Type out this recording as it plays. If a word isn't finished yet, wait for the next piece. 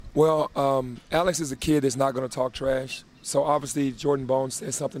Well, Alex is a kid that's not going to talk trash. So obviously Jordan Bones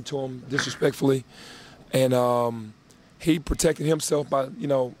said something to him disrespectfully, and he protected himself by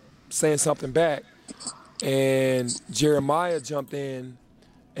saying something back. And Jeremiah jumped in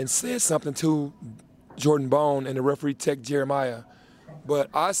and said something to Jordan Bone, and the referee teched Jeremiah. But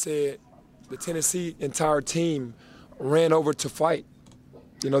I said the Tennessee entire team ran over to fight.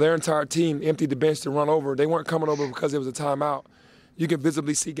 Their entire team emptied the bench to run over. They weren't coming over because it was a timeout. You can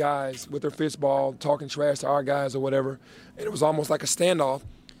visibly see guys with their fist ball talking trash to our guys or whatever, and it was almost like a standoff.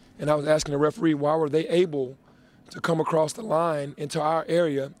 And I was asking the referee, why were they able to come across the line into our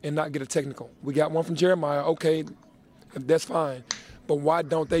area and not get a technical? We got one from Jeremiah, okay, that's fine. But why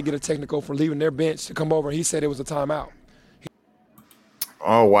don't they get a technical for leaving their bench to come over? And he said it was a timeout.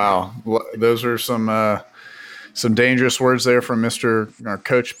 Oh, wow. Those are some dangerous words there from our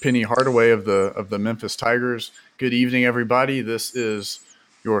coach Penny Hardaway of the Memphis Tigers. Good evening, everybody. This is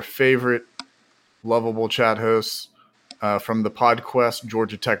your favorite lovable chat host from the PodQuest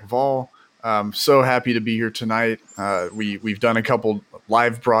Georgia Tech Vol. So happy to be here tonight. We've done a couple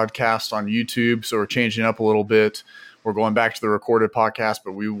live broadcasts on YouTube, so we're changing up a little bit. We're going back to the recorded podcast,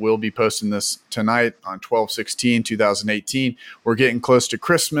 but we will be posting this tonight on 12/16/2018. We're getting close to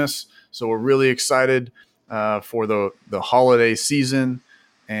Christmas, so we're really excited for the holiday season.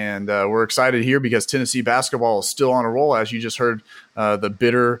 And we're excited here because Tennessee basketball is still on a roll. As you just heard, the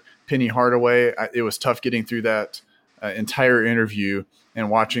bitter Penny Hardaway, it was tough getting through that entire interview and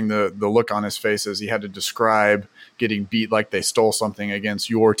watching the look on his face as he had to describe getting beat like they stole something against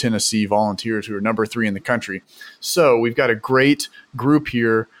your Tennessee Volunteers, who are number 3 in the country. So we've got a great group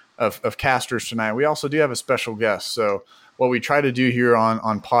here of casters tonight. We also do have a special guest. So what we try to do here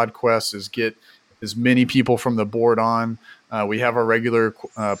on PodQuest is get as many people from the board on. We have our regular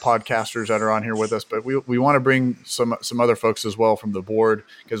podcasters that are on here with us, but we want to bring some other folks as well from the board,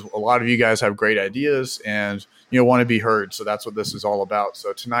 because a lot of you guys have great ideas and want to be heard. So that's what this is all about.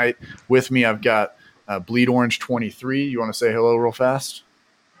 So tonight with me, I've got Bleed Orange 23. You want to say hello real fast?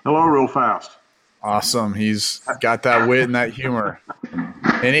 Hello real fast. Awesome. He's got that wit and that humor.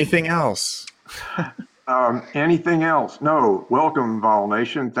 Anything else? Anything else? No. Welcome, Vol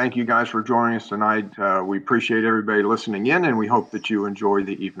Nation. Thank you guys for joining us tonight. We appreciate everybody listening in, and we hope that you enjoy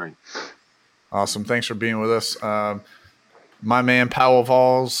the evening. Awesome. Thanks for being with us. My man, Powell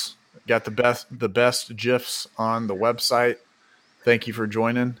Vols, got the best GIFs on the website. Thank you for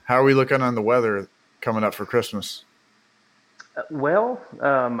joining. How are we looking on the weather coming up for Christmas? I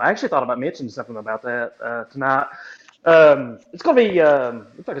actually thought about mentioning something about that tonight. It's going to be,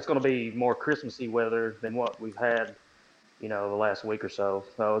 looks like it's going to be more Christmassy weather than what we've had, the last week or so.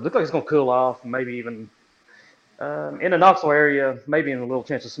 So it looks like it's going to cool off, maybe even in the Knoxville area, maybe in a little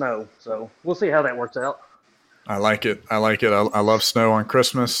chance of snow. So we'll see how that works out. I like it. I love snow on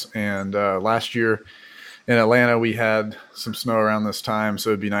Christmas. And last year in Atlanta, we had some snow around this time. So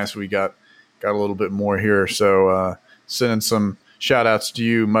it'd be nice if we got a little bit more here. So sending some shout outs to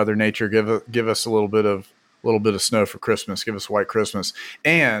you, Mother Nature. Give us a little bit of snow for Christmas. Give us White Christmas.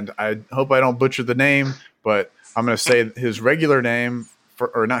 And I hope I don't butcher the name, but I'm going to say his regular name,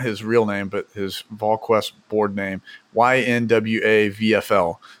 or not his real name, but his VolQuest board name,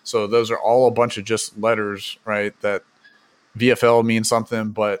 YNWA-VFL. So those are all a bunch of just letters, right? That VFL means something,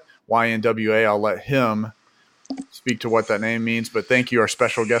 but YNWA, I'll let him speak to what that name means. But thank you, our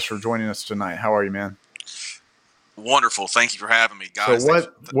special guest, for joining us tonight. How are you, man? Wonderful. Thank you for having me, guys.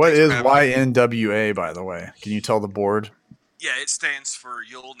 So what is YNWA, by the way? Can you tell the board? Yeah, it stands for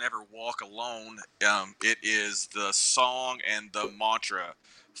You'll Never Walk Alone. It is the song and the mantra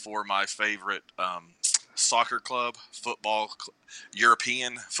for my favorite soccer club,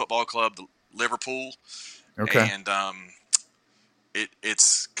 European football club, Liverpool. Okay. And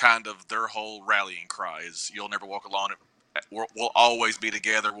it's kind of their whole rallying cry is You'll never walk alone. We'll always be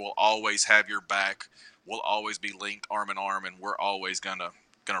together. We'll always have your back. We'll always be linked arm in arm, and we're always gonna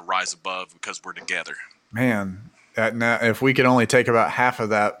rise above because we're together. Man, now if we could only take about half of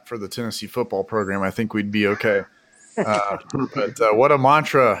that for the Tennessee football program, I think we'd be okay. But what a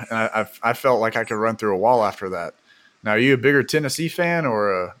mantra! And I felt like I could run through a wall after that. Now, are you a bigger Tennessee fan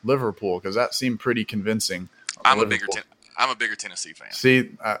or a Liverpool? Because that seemed pretty convincing. I'm a bigger Tennessee fan. See,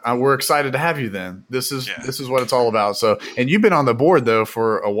 we're excited to have you. Then this is what it's all about. So, and you've been on the board though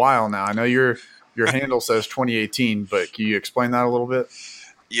for a while now. I know your handle says 2018, but can you explain that a little bit?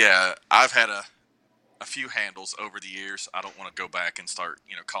 Yeah, I've had a few handles over the years. I don't want to go back and start,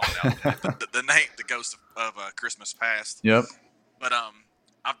 calling out the name, the ghost of Christmas past. Yep. But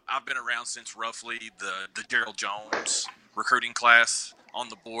I've been around since roughly the Gerald Jones recruiting class on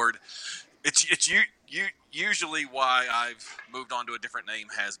the board. Usually why I've moved on to a different name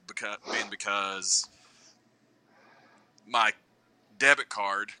has been because my debit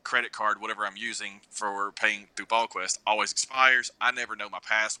card, credit card, whatever I'm using for paying through PodQuest always expires. I never know my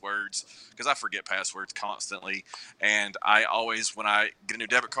passwords because I forget passwords constantly. And I always, when I get a new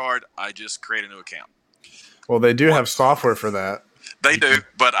debit card, I just create a new account. Well, they do have software for that. They do,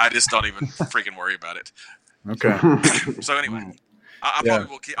 but I just don't even freaking worry about it. Okay. So anyway, I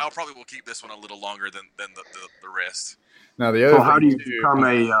probably will keep this one a little longer than the rest. Now the other So how do thing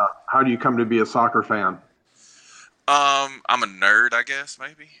you come to be a soccer fan? I'm a nerd, I guess,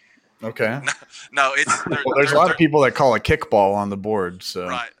 maybe. Okay. No, it's there's a lot of people that call a kickball on the board. So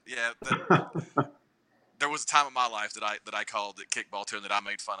right, yeah. There was a time in my life that I called it kickball too, and that I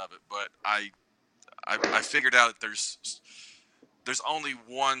made fun of it. But I figured out that there's only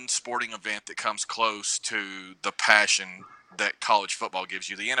one sporting event that comes close to the passion that college football gives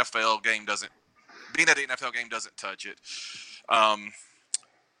you. The NFL game doesn't. Being at the NFL game doesn't touch it.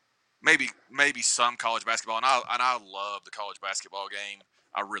 Maybe some college basketball, and I love the college basketball game.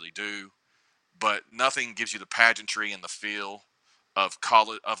 I really do, but nothing gives you the pageantry and the feel of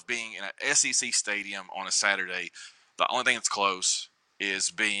being in an SEC stadium on a Saturday. The only thing that's close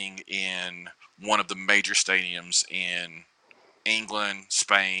is being in one of the major stadiums in England,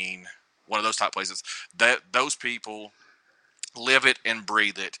 Spain, one of those type places. That those people live it and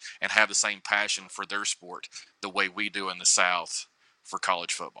breathe it and have the same passion for their sport the way we do in the South for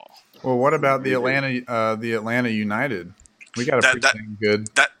college football. Well, what about the Atlanta United? We got a pretty dang good.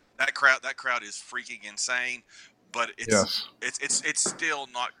 That crowd is freaking insane, but it's still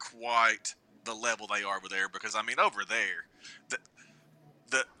not quite the level they are over there, because I mean over there,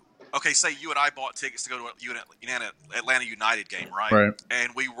 okay, say you and I bought tickets to go to an Atlanta United game, right? Right.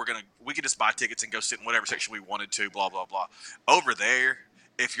 And we could just buy tickets and go sit in whatever section we wanted to, blah blah blah. Over there,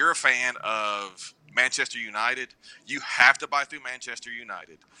 if you're a fan of Manchester United, you have to buy through Manchester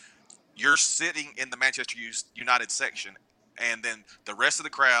United. You're sitting in the Manchester United section, and then the rest of the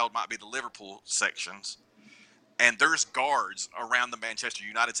crowd might be the Liverpool sections, and there's guards around the Manchester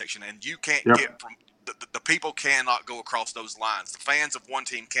United section, and you can't get from the people cannot go across those lines. The fans of one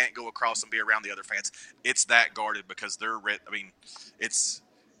team can't go across and be around the other fans. It's that guarded because they're I mean, it's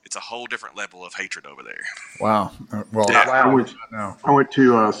a whole different level of hatred over there. Wow. Well, I went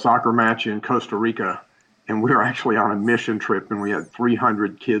to a soccer match in Costa Rica, and we were actually on a mission trip, and we had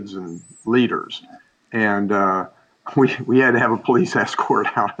 300 kids and leaders, and we had to have a police escort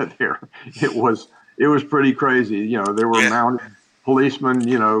out of there. It was pretty crazy. You know, there were mounted policemen,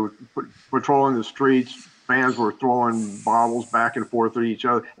 you know, patrolling the streets. Fans were throwing bottles back and forth at each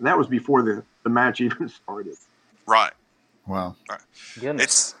other, and that was before the match even started. Right. Wow. Right.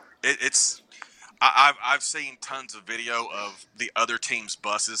 I've seen tons of video of the other team's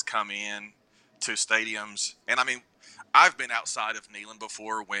buses come in to stadiums, and I mean, I've been outside of Neyland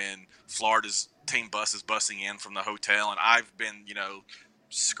before when Florida's team bus is busing in from the hotel, and I've been, you know,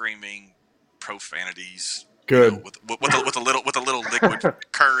 screaming profanities. Good. You know, with a little liquid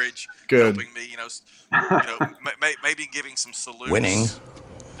courage, good, helping me, maybe giving some salutes, winning,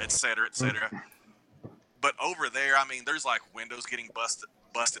 et cetera, et cetera. But over there, I mean, there's like windows getting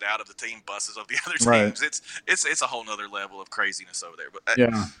busted out of the team buses of the other teams. Right. It's a whole nother level of craziness over there. But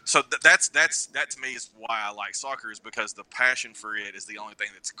so that to me is why I like soccer, is because the passion for it is the only thing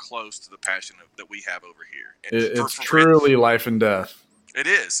that's close to the passion that we have over here. It's truly life and death. It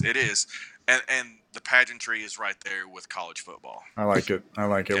is, and the pageantry is right there with college football. I like it.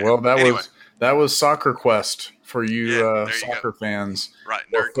 Yeah. Well, that was Soccer Quest for you soccer fans. Right.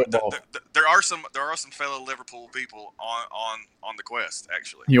 There are some fellow Liverpool people on the quest,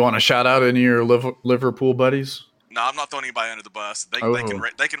 actually. You want to shout out any of your Liverpool buddies? No, I'm not throwing anybody under the bus. They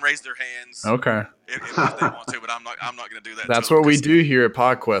can raise their hands. Okay. If they want to, but I'm not going to do that. That's what we do here at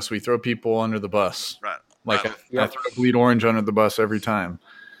PodQuest. We throw people under the bus. Right. Like I throw Bleed Orange under the bus every time.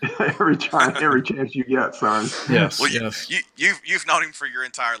 every chance you get, son. Yes. Well, yes. You've known him for your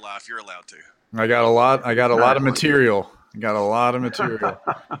entire life. You're allowed to. I got a lot of material.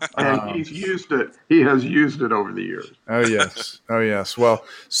 And he's used it. He has used it over the years. Oh yes. Well,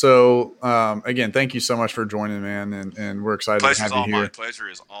 so again, thank you so much for joining, man, and we're excited to have you here. Pleasure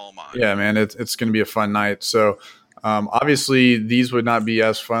is all mine. Yeah, man, it's going to be a fun night. So. Obviously, these would not be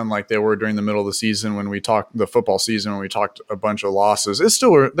as fun like they were during the middle of the season when we talked the football season, when we talked a bunch of losses. They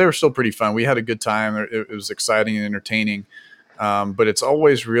were still pretty fun. We had a good time. It was exciting and entertaining. But it's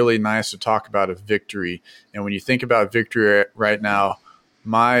always really nice to talk about a victory. And when you think about victory right now,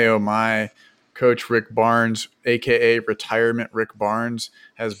 my Coach Rick Barnes, a.k.a. Retirement Rick Barnes,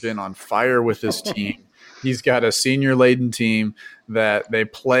 has been on fire with his team. He's got a senior-laden team that they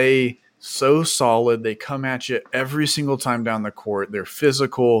play so solid. They come at you every single time down the court. They're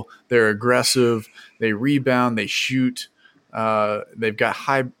physical. They're aggressive. They rebound. They shoot. They've got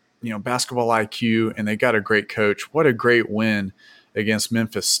high, basketball IQ, and they got a great coach. What a great win against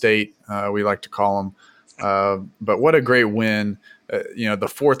Memphis State, we like to call them. But what a great win.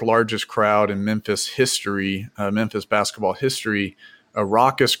 The fourth largest crowd in Memphis history, Memphis basketball history, a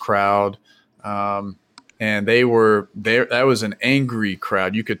raucous crowd. And they were there. That was an angry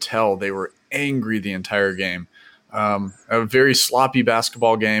crowd. You could tell they were angry the entire game. A very sloppy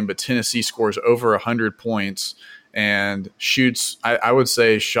basketball game, but Tennessee scores over 100 points and shoots, I would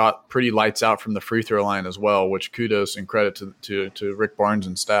say, shot pretty lights out from the free throw line as well, which kudos and credit to Rick Barnes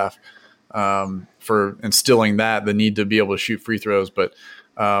and staff for instilling the need to be able to shoot free throws. But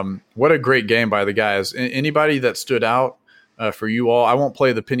what a great game by the guys. Anybody that stood out for you all? I won't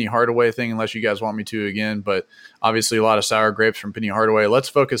play the Penny Hardaway thing unless you guys want me to again, but obviously a lot of sour grapes from Penny Hardaway. Let's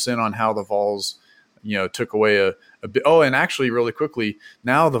focus in on how the Vols took away a bit. Oh, and actually really quickly,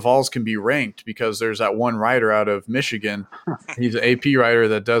 now the Vols can be ranked because there's that one writer out of Michigan. He's an AP writer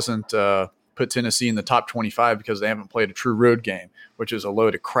that doesn't put Tennessee in the top 25 because they haven't played a true road game, which is a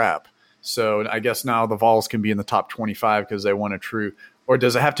load of crap. So I guess now the Vols can be in the top 25 because they won a true, or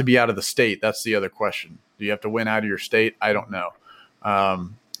does it have to be out of the state? That's the other question. Do you have to win out of your state? I don't know.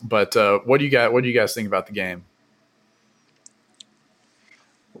 But what do you guys think about the game?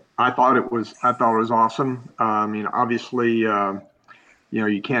 I thought it was awesome. I mean, obviously,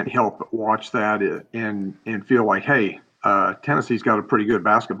 you can't help but watch that and feel like, hey, Tennessee's got a pretty good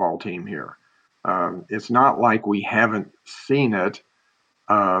basketball team here. It's not like we haven't seen it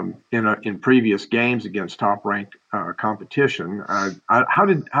in previous games against top-ranked competition. How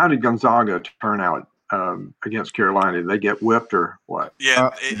did Gonzaga turn out against Carolina? Did they get whipped or what? Yeah,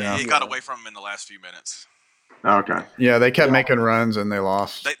 it got away from them in the last few minutes. Okay. Yeah, they kept making runs and they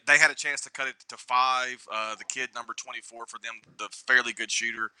lost. They had a chance to cut it to 5. The kid, number 24 for them, the fairly good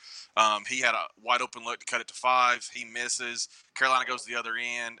shooter, he had a wide open look to cut it to 5. He misses. Carolina goes to the other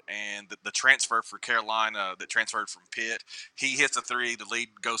end, and the transfer for Carolina that transferred from Pitt, he hits a 3. The lead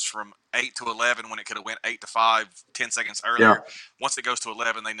goes from 8 to 11 when it could have went 8 to 5 10 seconds earlier. Yeah. Once it goes to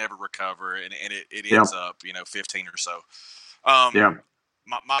 11, they never recover, and it ends up 15 or so.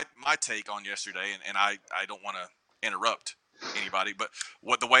 My take on yesterday, and I don't want to interrupt anybody, but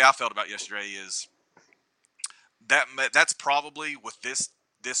the way I felt about yesterday is that's probably with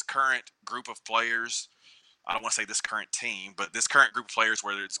this current group of players. I don't want to say this current team, but this current group of players,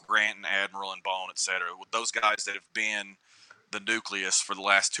 whether it's Grant and Admiral and Bone, et cetera, with those guys that have been the nucleus for the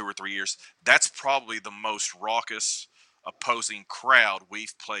last 2 or 3 years, that's probably the most raucous opposing crowd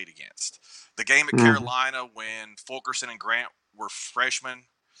we've played against. The game at Carolina when Fulkerson and Grant were freshmen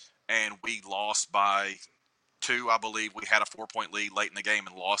and we lost by 2, I believe. We had a 4-point lead late in the game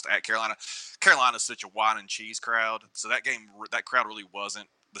and lost at Carolina. Carolina's such a wine and cheese crowd, so that crowd really wasn't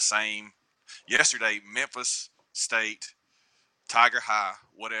the same. Yesterday, Memphis State, Tiger High,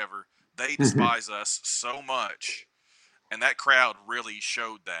 whatever, they despise us so much, and that crowd really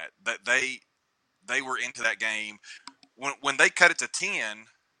showed that they were into that game. When they cut it to 10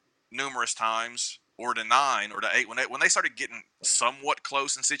 numerous times, or to 9 or to 8, when they started getting somewhat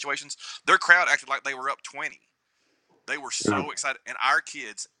close in situations, their crowd acted like they were up 20. They were so excited, and our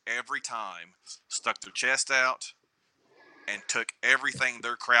kids every time stuck their chest out and took everything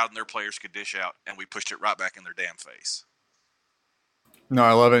their crowd and their players could dish out, and we pushed it right back in their damn face. No,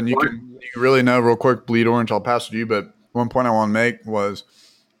 I love it. And you really know, real quick, Bleed Orange, I'll pass it to you, but one point I want to make was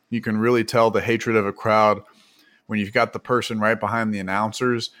you can really tell the hatred of a crowd when you've got the person right behind the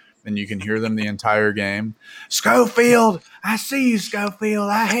announcers and you can hear them the entire game. Schofield, I see you, Schofield.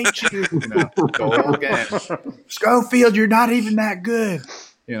 I hate you. The whole game. Schofield, you're not even that good.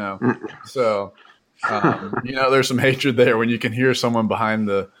 So there's some hatred there when you can hear someone behind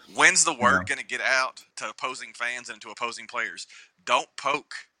the. When's the word going to get out to opposing fans and to opposing players? Don't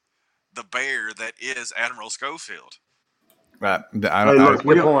poke the bear that is Admiral Schofield. I haven't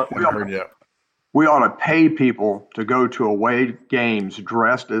heard yet. We ought to pay people to go to away games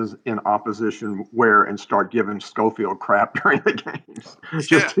dressed as in opposition wear and start giving Schofield crap during the games.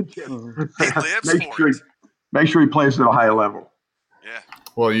 Make sure he plays at a high level. Yeah.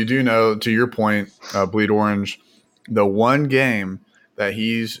 Well, you do know, to your point, Bleed Orange, the one game that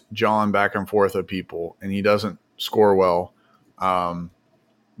he's jawing back and forth at people and he doesn't score well,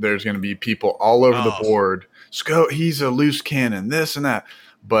 there's going to be people all over the board. He's a loose cannon, this and that.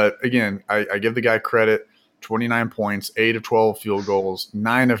 But again, I give the guy credit, 29 points, 8 of 12 field goals,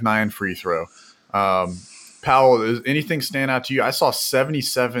 9 of 9 free throw. Powell, does anything stand out to you? I saw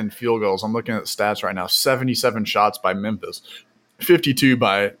 77 field goals. I'm looking at the stats right now, 77 shots by Memphis. 52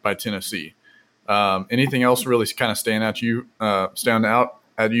 by Tennessee. Anything else really kind of stand out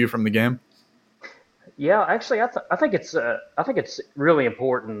at you from the game? Yeah, actually, I think it's really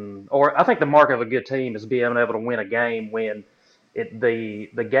important, or I think the mark of a good team is being able to win a game when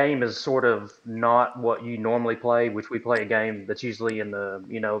the game is sort of not what you normally play, which we play a game that's usually in the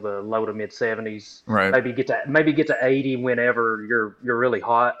the low to mid 70s, Right. maybe get to 80 whenever you're really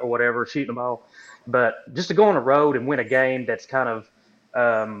hot or whatever shooting the ball, but just to go on the road and win a game that's kind of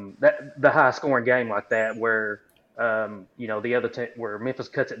that the high scoring game like that where the other team where Memphis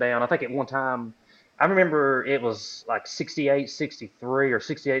cuts it down. I think at one time I remember it was like 68-63 or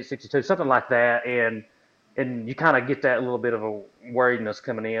 68-62, something like that. And you kind of get that little bit of a worriedness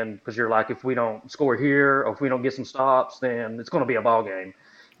coming in because you're like, if we don't score here or if we don't get some stops, then it's going to be a ball game.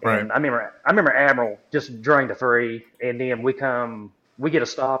 Right. And I remember Admiral just drained a three, and then we get a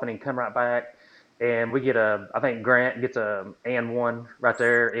stop and then come right back, and we get I think Grant gets a and one right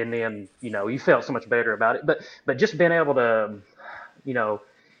there, and then you felt so much better about it. But just being able to you know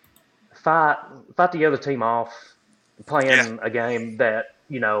fight the other team off, playing a game that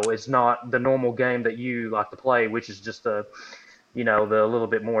is not the normal game that you like to play, which is just the little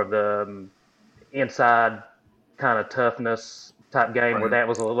bit more of the inside kind of toughness type game, where that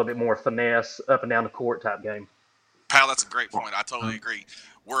was a little bit more finesse up and down the court type game. Pal, that's a great point. I totally agree.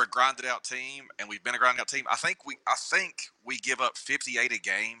 We're a grinded out team, and we've been a grinded out team. I think we give up 58 a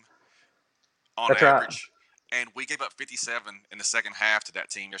game on That's average. And we gave up 57 in the second half to that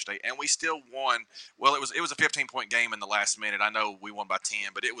team yesterday, and we still won. Well, it was a 15-point game in the last minute. I know we won by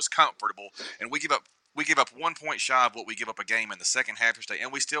 10, but it was comfortable. And we give up 1 point shy of what we give up a game in the second half yesterday,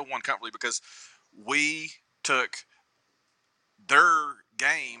 and we still won comfortably because we took their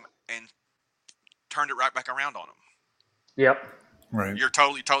game and turned it right back around on them. Yep. Right. You're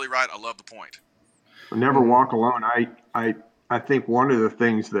totally right. I love the point. Never walk alone. I think one of the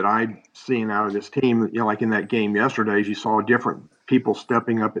things that I've seen out of this team, like in that game yesterday, is you saw different people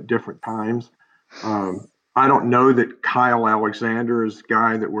stepping up at different times. I don't know that Kyle Alexander is the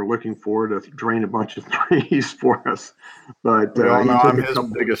guy that we're looking for to drain a bunch of threes for us, but We all know I'm his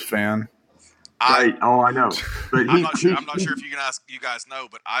couple, biggest fan. Right? I know. But I'm not sure if you guys know,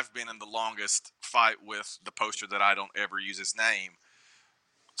 but I've been in the longest fight with the poster that I don't ever use his name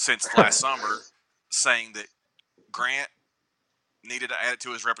since last summer, saying that Grant needed to add it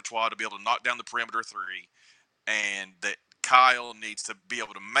to his repertoire to be able to knock down the perimeter three, and that Kyle needs to be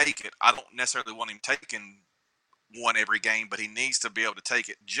able to make it. I don't necessarily want him taking one every game, but he needs to be able to take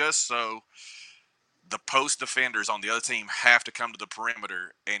it just so the post defenders on the other team have to come to the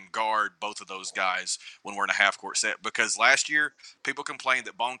perimeter and guard both of those guys when we're in a half-court set. Because last year, people complained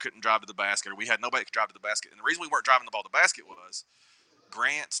that Bone couldn't drive to the basket, or we had nobody could drive to the basket. And the reason we weren't driving the ball to the basket was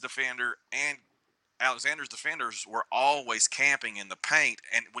Grant's defender and Alexander's defenders were always camping in the paint,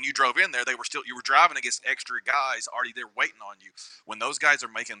 and when you drove in there, you were driving against extra guys already there waiting on you. When those guys are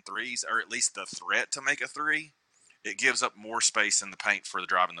making threes, or at least the threat to make a three, it gives up more space in the paint for the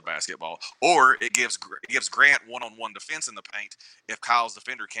driving the basketball, or it gives Grant one-on-one defense in the paint if Kyle's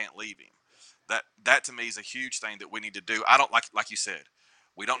defender can't leave him. That to me is a huge thing that we need to do. I don't like you said,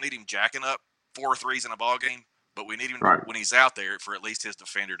 we don't need him jacking up 4 threes in a ball game. But we need him when he's out there for at least his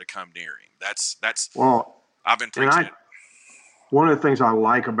defender to come near him. That's I've been preaching it. One of the things I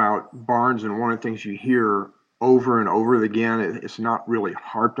like about Barnes, and one of the things you hear over and over again, it's not really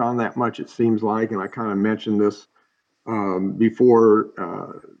harped on that much, it seems like, and I kind of mentioned this before,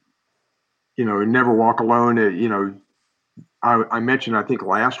 never walk alone. I mentioned, I think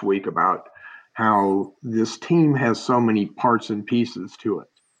last week, about how this team has so many parts and pieces to it.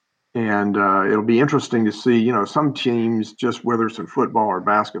 And it'll be interesting to see, some teams, just whether it's in football or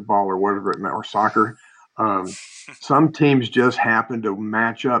basketball or whatever or soccer, some teams just happen to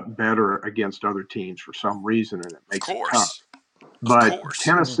match up better against other teams for some reason, and it makes it tough. But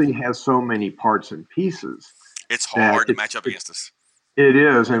Tennessee has so many parts and pieces. It's hard to match up against us. It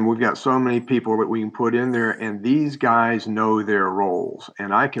is, and we've got so many people that we can put in there, and these guys know their roles.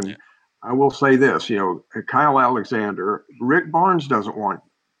 And I will say this, Kyle Alexander, Rick Barnes doesn't want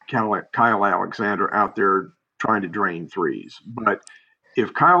Kyle Alexander out there trying to drain threes. But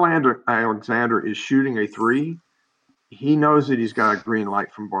if Kyle Alexander is shooting a three, he knows that he's got a green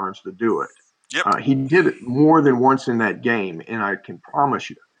light from Barnes to do it. Yep. He did it more than once in that game, and I can promise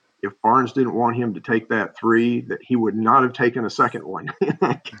you, if Barnes didn't want him to take that three, that he would not have taken a second one in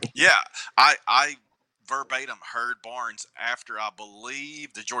that game. Yeah, I verbatim heard Barnes after, I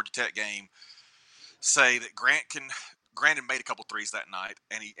believe, the Georgia Tech game say that Grant had made a couple threes that night,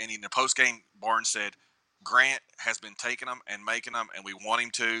 and he in the post game, Barnes said Grant has been taking them and making them, and we want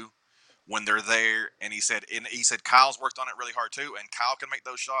him to. when they're there. And he said Kyle's worked on it really hard too, and Kyle can make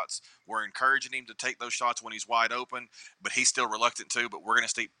those shots. We're encouraging him to take those shots when he's wide open, but he's still reluctant to. But we're going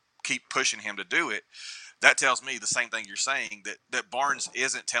to keep pushing him to do it. That tells me the same thing you're saying, that Barnes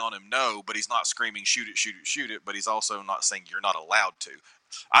isn't telling him no, but he's not screaming shoot it, shoot it, shoot it, but he's also not saying you're not allowed to.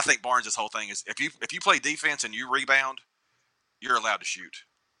 I think Barnes' whole thing is if you play defense and you rebound, you're allowed to shoot.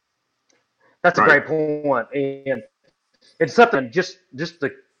 That's a great point, and it's something just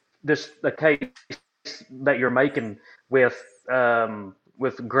the case that you're making with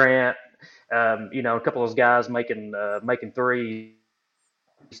Grant, a couple of those guys making threes.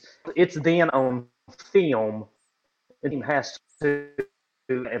 It's then on film, the team has to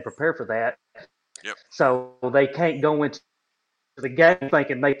and prepare for that. Yep. So they can't go into the game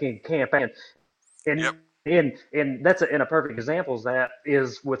thinking they can camp in. And that's a perfect example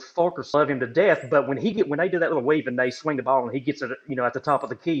is with Fulker. Love him to death, but when they do that little weave and they swing the ball and he gets it, at the top of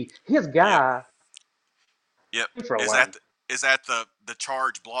the key, his guy. Yep. Is at the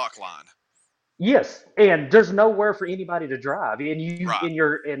charge block line. Yes, and there's nowhere for anybody to drive, and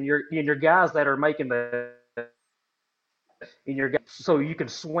your guys that are making so you can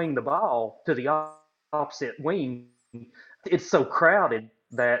swing the ball to the opposite wing. It's so crowded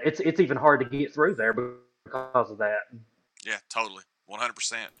that it's even hard to get through there because of that. Yeah, totally,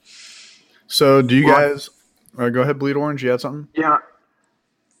 100%. So, do you guys go ahead, Bleed Orange? You had something? Yeah.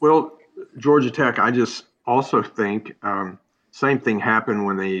 Well, Georgia Tech, I just also think same thing happened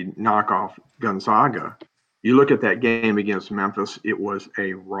when they knock off Gonzaga. You look at that game against Memphis, it was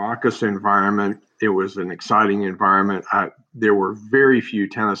a raucous environment. It was an exciting environment. There were very few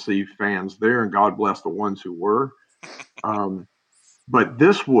Tennessee fans there, and God bless the ones who were. But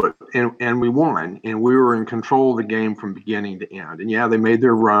this and we won, and we were in control of the game from beginning to end. And yeah, they made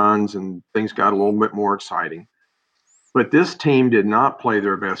their runs, and things got a little bit more exciting. But this team did not play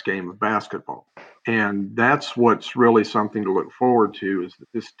their best game of basketball. And that's what's really something to look forward to, is that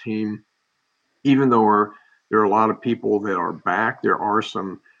this team, even though there are a lot of people that are back, there are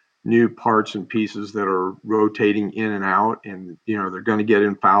some new parts and pieces that are rotating in and out, and they're going to get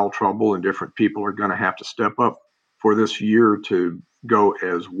in foul trouble, and different people are going to have to step up for this year to go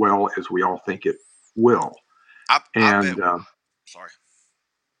as well as we all think it will. Sorry.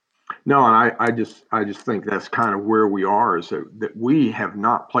 No, and I just think that's kind of where we are, is that we have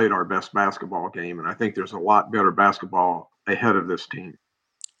not played our best basketball game, and I think there's a lot better basketball ahead of this team.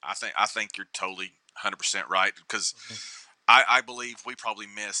 I think you're totally 100% right, because I believe we probably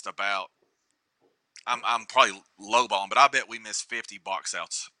missed about. I'm probably lowballing, but I bet we missed 50 box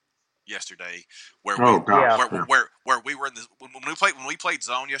outs yesterday where we were in when we played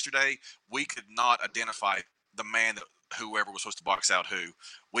zone yesterday, we could not identify the man that whoever was supposed to box out who.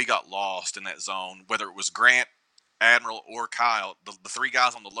 We got lost in that zone, whether it was Grant, Admiral, or Kyle, the three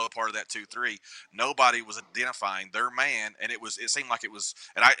guys on the low part of that 2-3, nobody was identifying their man, and it seemed like it was,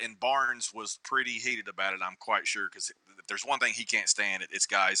 and Barnes was pretty heated about it, I'm quite sure, because if there's one thing he can't stand, it's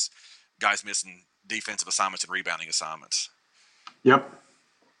guys missing defensive assignments and rebounding assignments. Yep.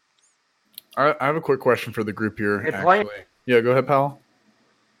 I have a quick question for the group here, actually. Yeah, go ahead, Powell.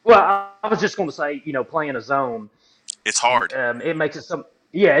 Well, I was just going to say, playing a zone, it's hard. It makes it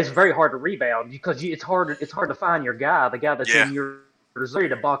it's very hard to rebound, because it's hard to find your guy, the guy that's in your zone,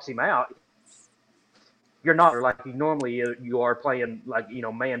 to box him out. You're not like you are playing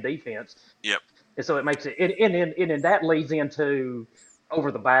man defense. Yep. And so it makes it, and that leads into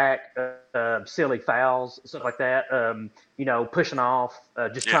over the back, silly fouls, stuff like that. Pushing off,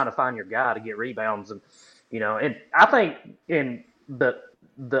 just trying to find your guy to get rebounds, and and I think in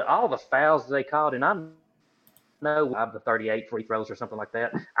all the fouls they called, and I know I have the 38 free throws or something like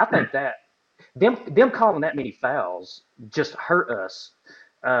that. I think that them calling that many fouls just hurt us,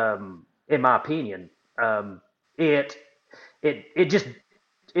 in my opinion. The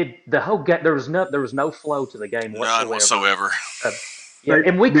whole game, there was no flow to the game whatsoever. None whatsoever.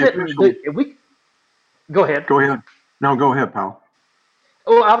 And we couldn't. Go ahead. Go ahead. No, go ahead, pal.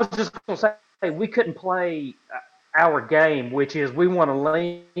 Oh, I was just going to say we couldn't play our game, which is we want to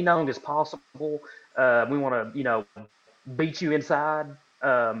lean on as possible. We want to, beat you inside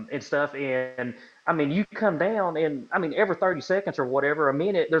and stuff. And I mean, you come down, and I mean, every 30 seconds or whatever, a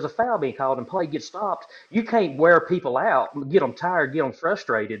minute, there's a foul being called and play gets stopped. You can't wear people out, get them tired, get them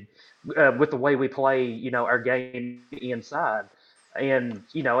frustrated with the way we play, our game inside. And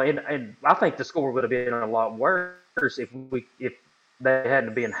and I think the score would have been a lot worse if they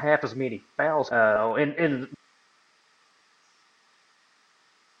hadn't been half as many fouls. And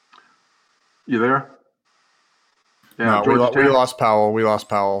you there? Yeah, no, we lost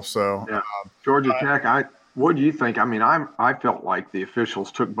Powell. So yeah. Georgia Tech. What do you think? I mean, I felt like the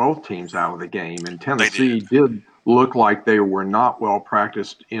officials took both teams out of the game, and They Tennessee did. did look like they were not well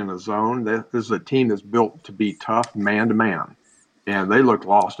practiced in a zone. This is a team that's built to be tough man to man, and they looked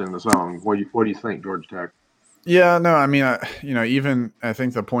lost in the zone. What do you think, Georgia Tech? Yeah, no, I mean, even I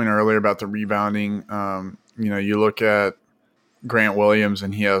think the point earlier about the rebounding, you look at Grant Williams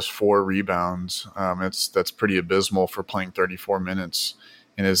and he has 4 rebounds. That's pretty abysmal for playing 34 minutes.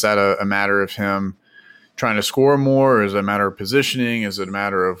 And is that a matter of him trying to score more, or is it a matter of positioning? Is it a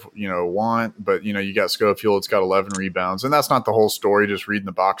matter of, want? But, you got Schofield, it's got 11 rebounds. And that's not the whole story, just reading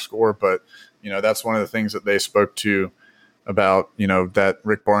the box score. But, that's one of the things that they spoke to about, that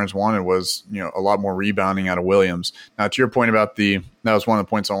Rick Barnes wanted was, a lot more rebounding out of Williams. Now, to your point about that was one of the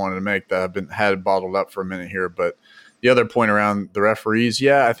points I wanted to make that I've had bottled up for a minute here. But the other point around the referees,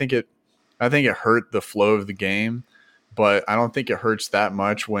 yeah, I think it hurt the flow of the game, but I don't think it hurts that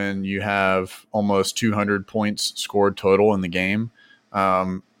much when you have almost 200 points scored total in the game.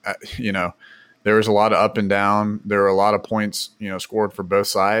 There was a lot of up and down. There were a lot of points, scored for both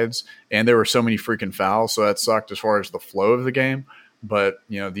sides, and there were so many freaking fouls. So that sucked as far as the flow of the game. But,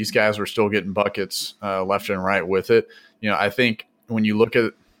 these guys were still getting buckets left and right with it. I think when you look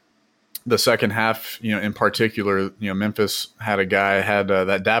at the second half, in particular, Memphis had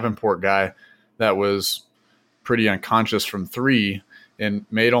that Davenport guy that was pretty unconscious from 3 and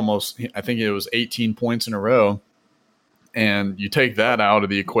made I think it was 18 points in a row. And you take that out of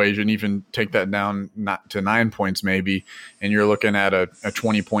the equation, even take that down not to 9 points maybe, and you're looking at a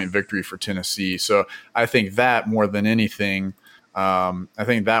 20-point victory for Tennessee. So I think that more than anything,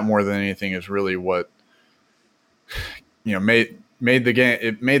 is really what made the game.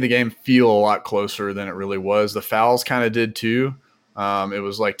 It made the game feel a lot closer than it really was. The fouls kind of did too. It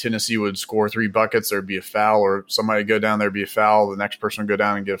was like Tennessee would score 3 buckets, there'd be a foul, or somebody go down, there'd be a foul. The next person would go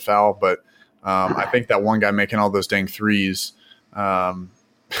down and get a foul, but I think that one guy making all those dang threes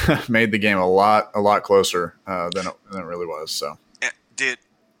made the game a lot closer than it really was. So, Did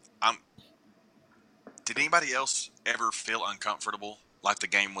anybody else ever feel uncomfortable, like the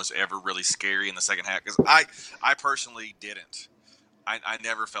game was ever really scary in the second half? Because I personally didn't. I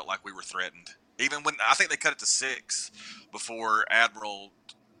never felt like we were threatened. Even when I think they cut it to 6 before Admiral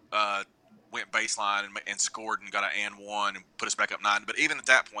went baseline and scored and got an and 1 and put us back up 9. But even at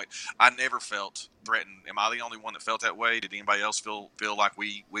that point, I never felt threatened. Am I the only one that felt that way? Did anybody else feel like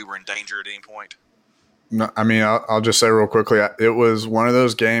we were in danger at any point? No, I mean, I'll just say real quickly, it was one of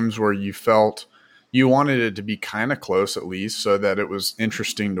those games where you felt you wanted it to be kind of close at least so that it was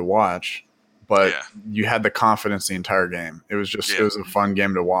interesting to watch. But you had the confidence the entire game. It was it was a fun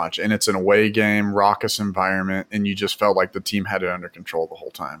game to watch. And it's an away game, raucous environment, and you just felt like the team had it under control the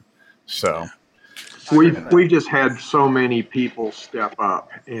whole time. So we just had so many people step up,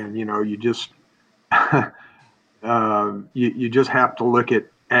 and you just you just have to look at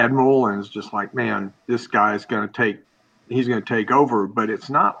Admiral, and it's just like, man, this guy's going to take over. But it's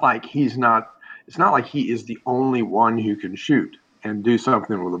not like he is the only one who can shoot and do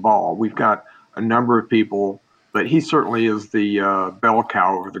something with the ball. We've got a number of people, but he certainly is the bell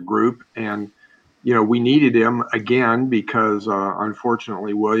cow of the group. And, we needed him again because,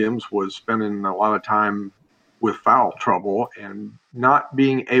 unfortunately, Williams was spending a lot of time with foul trouble and not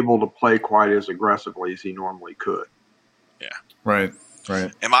being able to play quite as aggressively as he normally could. Yeah. Right.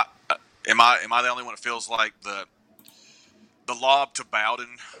 Am I the only one that feels like the lob to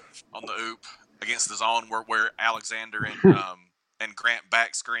Bowden on the oop against the zone where Alexander and Grant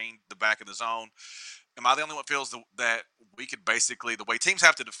back screened the back of the zone? Am I the only one that feels that we could basically, the way teams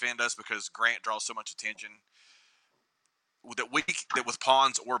have to defend us because Grant draws so much attention, that with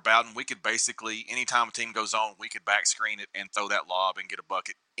Pons or Bowden, we could basically, anytime a team goes on, we could back screen it and throw that lob and get a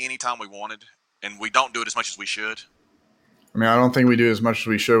bucket anytime we wanted, and we don't do it as much as we should? I mean, I don't think we do as much as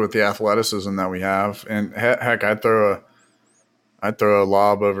we should with the athleticism that we have. And heck, I'd throw a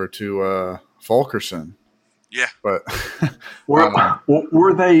lob over to Fulkerson. Yeah, but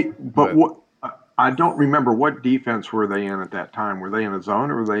were they? But what? I don't remember what defense were they in at that time. Were they in a zone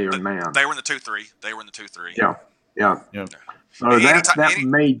or were they in man? They were in the 2-3. Yeah. So that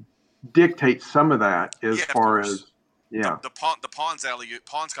may dictate some of that as far as the Pons alley-oop.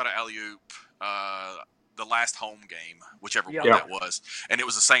 Pons got an alley-oop the last home game, whichever one that was, and it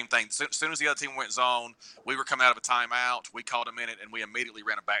was the same thing. As soon as the other team went zone, we were coming out of a timeout. We called a minute, and we immediately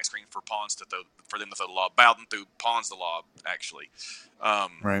ran a back screen for Pons to throw the lob. Bowden threw Pons the lob actually.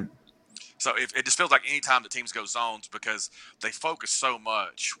 Right. So it just feels like any time the teams go zones, because they focus so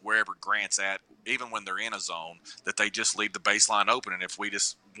much wherever Grant's at, even when they're in a zone, that they just leave the baseline open. And if we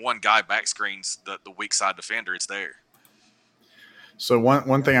just one guy back screens the weak side defender, it's there. So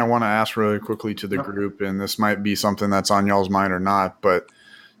one thing I want to ask really quickly to the group, and this might be something that's on y'all's mind or not, but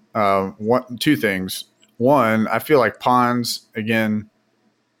two things. One, I feel like Pons, again,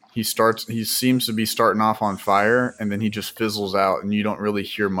 he seems to be starting off on fire, and then he just fizzles out, and you don't really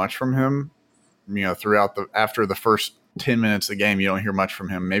hear much from him. Throughout after the first 10 minutes of the game, you don't hear much from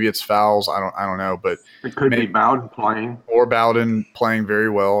him. Maybe it's fouls. I don't know, but it could be Bowden playing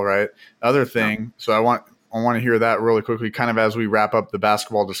very well, right? Other thing. So I want to hear that really quickly, kind of as we wrap up the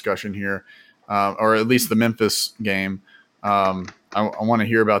basketball discussion here, or at least the Memphis game. I want to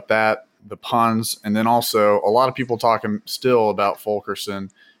hear about that, the Pons, and then also a lot of people talking still about Fulkerson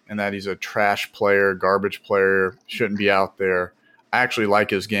and that he's a trash player, garbage player, shouldn't be out there. I actually like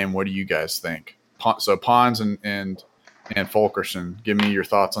his game. What do you guys think? So Pons and Fulkerson, give me your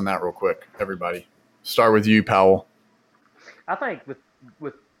thoughts on that real quick, everybody. Start with you, Powell. I think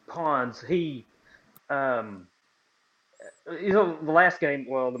with Pons, he, the last game,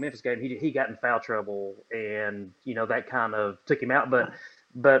 the Memphis game, he got in foul trouble, and that kind of took him out. But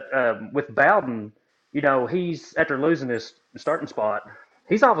with Bowden, he's after losing his starting spot,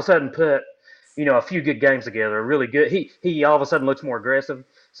 he's all of a sudden put a few good games together, really good. He all of a sudden looks more aggressive.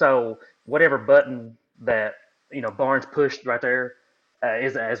 So whatever button that Barnes pushed right there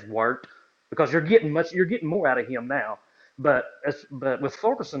has worked, because you're getting more out of him now. But with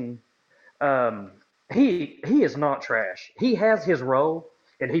Fulkerson, he is not trash. He has his role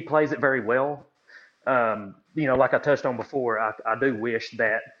and he plays it very well. Like I touched on before, I do wish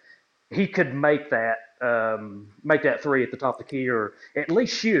that he could make that three at the top of the key, or at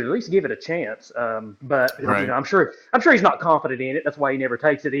least give it a chance. But right. I'm sure he's not confident in it. That's why he never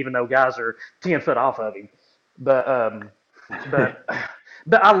takes it, even though guys are 10 foot off of him. But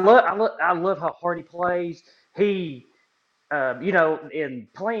I love how hard he plays. He and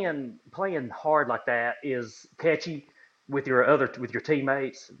playing hard like that is catchy with your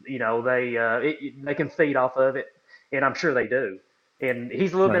teammates. They can feed off of it, and I'm sure they do. And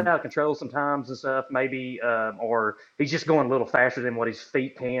he's a little bit out of control sometimes and stuff, maybe, or he's just going a little faster than what his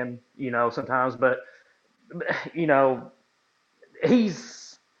feet can, sometimes. But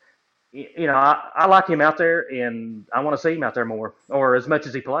he's, I like him out there, and I want to see him out there more, or as much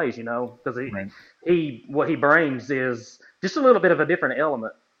as he plays, because what he brings is just a little bit of a different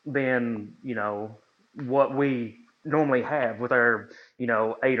element than what we normally have with our 8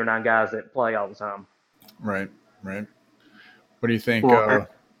 or 9 guys that play all the time. Right. What do you think,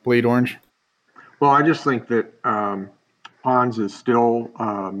 Bleed Orange? Well, I just think that Pons is still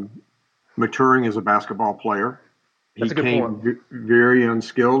maturing as a basketball player. He came very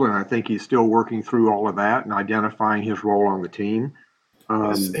unskilled, and I think he's still working through all of that and identifying his role on the team.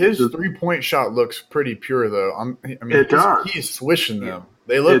 His 3-point shot looks pretty pure, though. He's swishing them.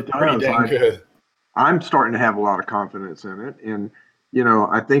 They look pretty dang good. I'm starting to have a lot of confidence in it. And,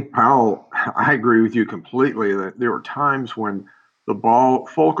 I think Powell, I agree with you completely that there were times when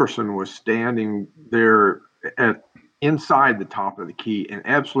Fulkerson was standing there inside the top of the key and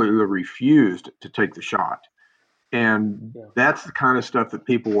absolutely refused to take the shot. And that's the kind of stuff that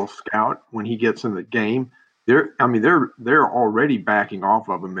people will scout when he gets in the game. They're already backing off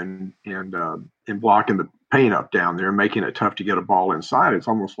of him and blocking the paint up down there, making it tough to get a ball inside. It's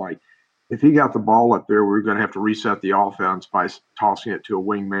almost like if he got the ball up there, we're going to have to reset the offense by tossing it to a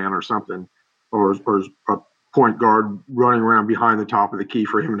wingman or something, or a point guard running around behind the top of the key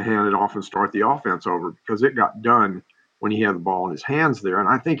for him to hand it off and start the offense over, because it got done when he had the ball in his hands there. And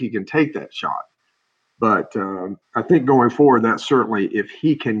I think he can take that shot. But I think going forward, that certainly, if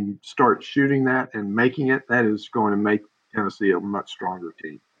he can start shooting that and making it, that is going to make Tennessee a much stronger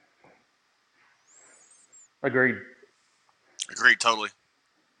team. Agreed, totally.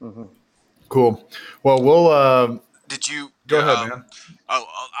 Mm-hmm. Cool. Well, we'll. Did you go ahead, man? I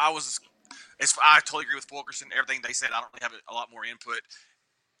totally agree with Fulkerson. Everything they said, I don't really have a lot more input.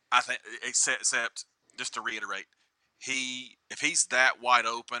 I think, except just to reiterate, if he's that wide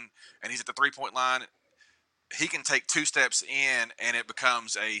open and he's at the 3-point line, he can take 2 steps in and it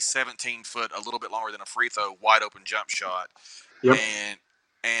becomes a 17-foot, a little bit longer than a free throw, wide open jump shot. Yep.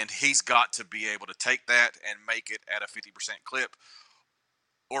 And he's got to be able to take that and make it at a 50% clip,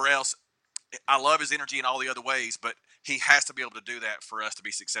 or else. I love his energy in all the other ways, but he has to be able to do that for us to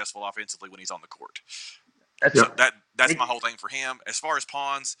be successful offensively when he's on the court. That's my whole thing for him. As far as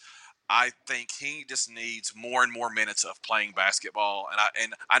Pons, I think he just needs more and more minutes of playing basketball.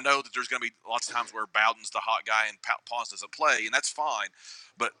 And I know that there's going to be lots of times where Bowden's the hot guy and Pons doesn't play, and that's fine.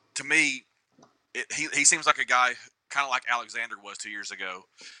 But to me, he seems like a guy kind of like Alexander was 2 years ago.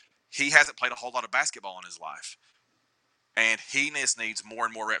 He hasn't played a whole lot of basketball in his life, and he just needs more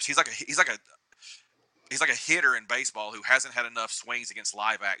and more reps. He's like he's like a hitter in baseball who hasn't had enough swings against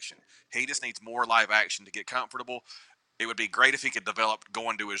live action. He just needs more live action to get comfortable. It would be great if he could develop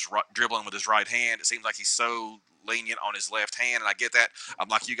going to his dribbling with his right hand. It seems like he's so lenient on his left hand, and I get that. I'm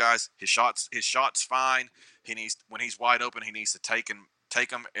like you guys. His shots fine. He needs, when he's wide open, he needs to take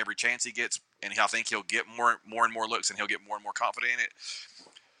them every chance he gets, and I think he'll get more and more looks, and he'll get more and more confident in it.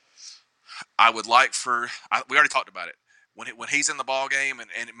 I would like we already talked about it. When he's in the ball game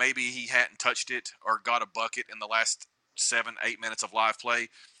and maybe he hadn't touched it or got a bucket in the last 7-8 minutes of live play,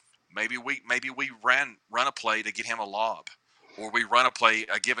 maybe we run a play to get him a lob, or we run a play,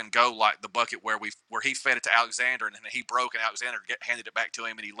 a give and go, like the bucket where he fed it to Alexander and then he broke and Alexander handed it back to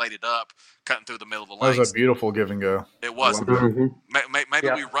him and he laid it up, cutting through the middle of the lane. That was a beautiful give and go. It was. Mm-hmm. Maybe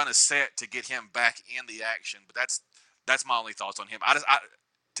we run a set to get him back in the action, but that's my only thoughts on him.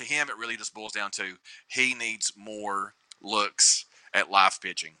 To him, it really just boils down to he needs more looks at live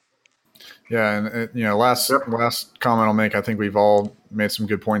pitching. Yeah, and last comment I'll make. I think we've all made some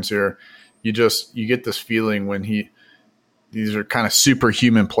good points here. You get this feeling when these are kind of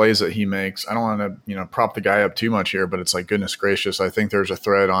superhuman plays that he makes. I don't want to prop the guy up too much here, but it's like, goodness gracious. I think there's a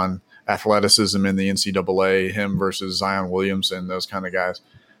thread on athleticism in the NCAA, him versus Zion Williamson, those kind of guys.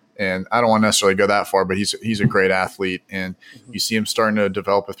 And I don't want to necessarily go that far, but he's a great athlete, and you see him starting to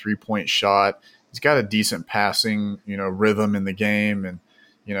develop a 3-point shot. He's got a decent passing, rhythm in the game, and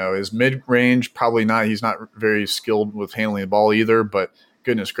his mid-range probably not. He's not very skilled with handling the ball either. But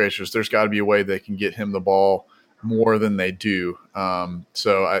goodness gracious, there's got to be a way they can get him the ball more than they do.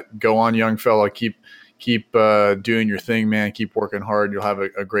 So go on, young fella. Keep doing your thing, man. Keep working hard. You'll have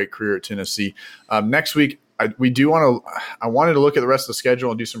a great career at Tennessee. Next week, I wanted to look at the rest of the schedule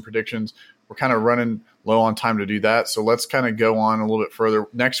and do some predictions. We're kind of running low on time to do that. So let's kind of go on a little bit further.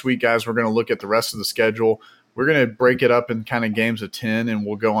 Next week, guys, we're going to look at the rest of the schedule. We're going to break it up in kind of games of 10, and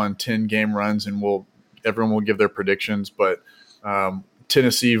we'll go on 10-game runs, and everyone will give their predictions. But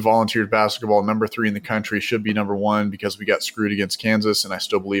Tennessee Volunteers basketball, number 3 in the country, should be number 1 because we got screwed against Kansas, and I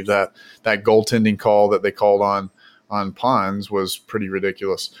still believe that goaltending call that they called on Pons was pretty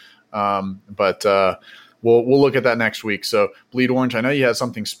ridiculous. But we'll look at that next week. So, Bleed Orange, I know you had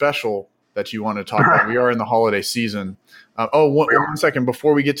something special that you want to talk about. We are in the holiday season. One second.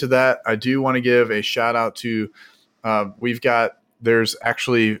 Before we get to that, I do want to give a shout out to there's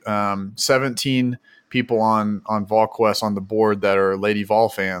actually 17 people on VolQuest on the board that are Lady Vol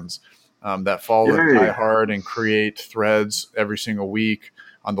fans that follow and die hard and create threads every single week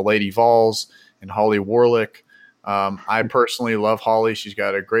on the Lady Vols and Holly Warlick. I personally love Holly. She's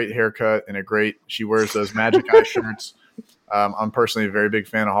got a great haircut and she wears those Magic Eye shirts. I'm personally a very big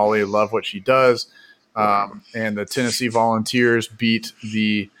fan of Holly. I love what she does. And the Tennessee Volunteers beat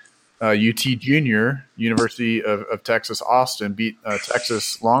the UT Junior, University of Texas, Austin, beat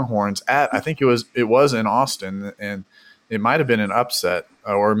Texas Longhorns I think it was in Austin, and it might have been an upset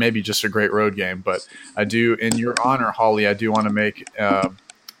or maybe just a great road game. But I do, in your honor, Holly, I do want to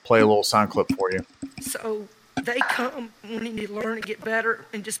play a little sound clip for you. So they come wanting to learn and get better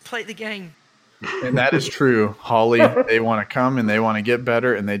and just play the game. And that is true, Holly. They want to come and they want to get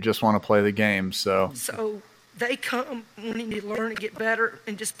better and they just want to play the game. So they come wanting to learn and get better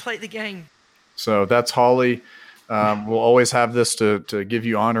and just play the game. So that's Holly. We'll always have this to give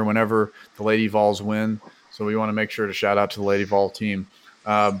you honor whenever the Lady Vols win. So we want to make sure to shout out to the Lady Vol team.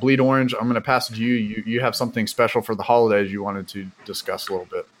 Bleed Orange, I'm going to pass it to you. You have something special for the holidays you wanted to discuss a little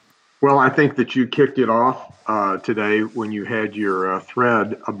bit. Well, I think that you kicked it off today when you had your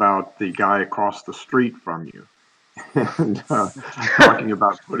thread about the guy across the street from you and talking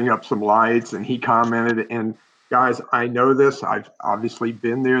about putting up some lights, and he commented. And guys, I know this. I've obviously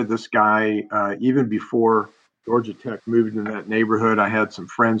been there. This guy, even before Georgia Tech moved in that neighborhood, I had some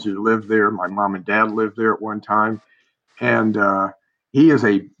friends who lived there. My mom and dad lived there at one time. And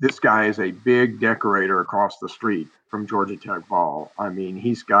this guy is a big decorator across the street from Georgia Tech Ball. I mean,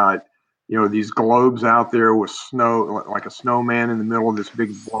 he's got, these globes out there with snow, like a snowman in the middle of this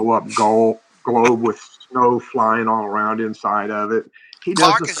big blow-up globe with snow flying all around inside of it. He does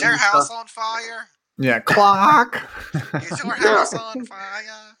Clark, is your house on fire? Yeah, Clark. Is your house on fire?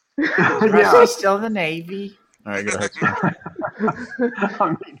 Yeah. Is still in the Navy? All right, go ahead.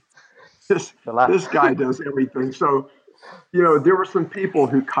 I mean, this guy does everything. So, there were some people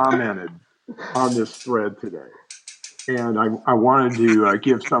who commented on this thread today. And I wanted to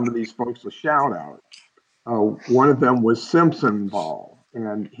give some of these folks a shout out. One of them was Simpson Ball,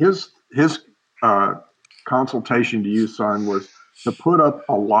 and his consultation to you, son, was to put up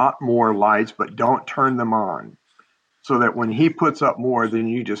a lot more lights, but don't turn them on, so that when he puts up more, then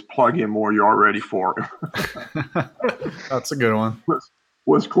you just plug in more. You're all ready for him. That's a good one.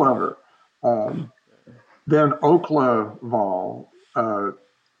 Was clever. then Okla Vol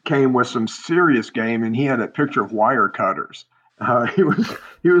came with some serious game, and he had a picture of wire cutters. He was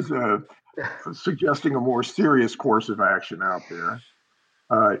suggesting a more serious course of action out there.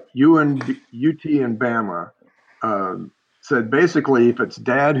 UT and Bama said basically, if it's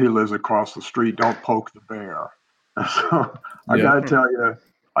dad who lives across the street, don't poke the bear. So I got to tell you,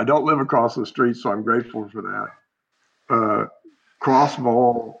 I don't live across the street, so I'm grateful for that.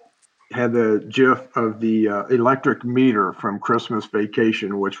 Crossball had the GIF of the electric meter from Christmas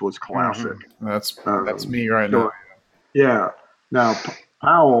Vacation, which was classic. That's me right now. Yeah. Now,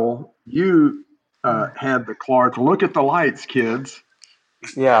 Powell, you had the Clark "Look at the Lights, Kids"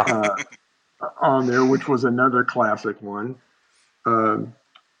 on there, which was another classic one.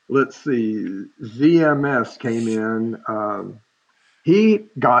 Let's see. ZMS came in. He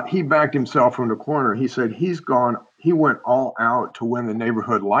backed himself from the corner. He said he went all out to win the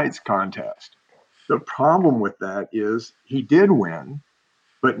neighborhood lights contest. The problem with that is he did win,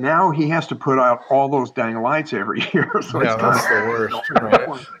 but now he has to put out all those dang lights every year. So that's the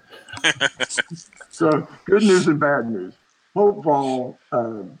worst. So good news and bad news. Hope Vol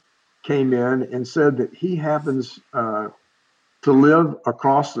came in and said that he happens to live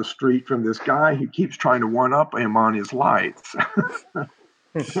across the street from this guy who keeps trying to one-up him on his lights.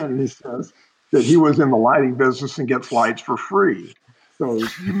 And he says that he was in the lighting business and gets lights for free. So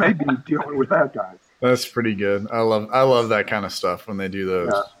you may be dealing with that, guys. That's pretty good. I love that kind of stuff when they do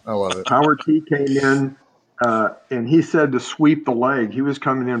those. Yeah. I love it. Howard T came in and he said to sweep the leg. He was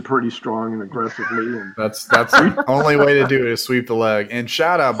coming in pretty strong and aggressively. And that's the only way to do it is sweep the leg. And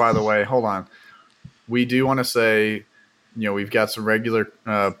shout out, by the way, hold on. We do want to say, we've got some regular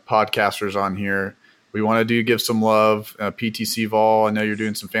podcasters on here. We want to give some love. PTC Vol, I know you're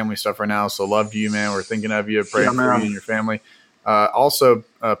doing some family stuff right now, so love you, man. We're thinking of you, praying for you and your family. Also,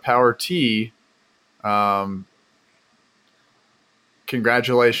 Power T,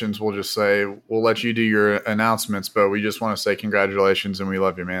 congratulations, we'll just say. We'll let you do your announcements, but we just want to say congratulations and we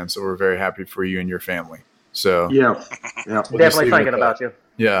love you, man. So we're very happy for you and your family. So yeah. We'll definitely thinking about you.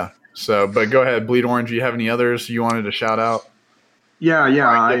 Yeah. So, but go ahead, Bleed Orange. Do you have any others you wanted to shout out? Yeah.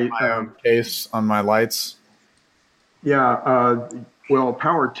 I my own case on my lights. Yeah. Well,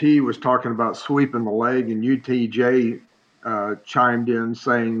 Power T was talking about sweeping the leg, and UTJ chimed in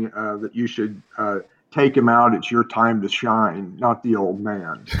saying that you should take him out. It's your time to shine, not the old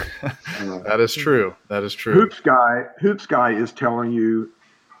man. That is true. Hoops guy is telling you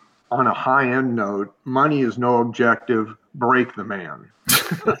on a high-end note, money is no objective. Break the man.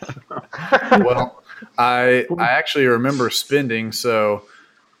 Well, I actually remember spending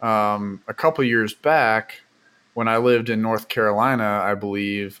a couple years back when I lived in North Carolina, I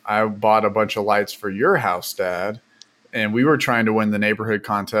believe I bought a bunch of lights for your house, Dad, and we were trying to win the neighborhood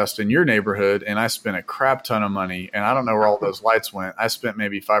contest in your neighborhood, and I spent a crap ton of money, and I don't know where all those lights went. I spent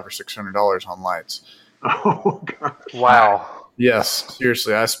maybe $500 or $600 on lights. Oh God! Wow. Yes,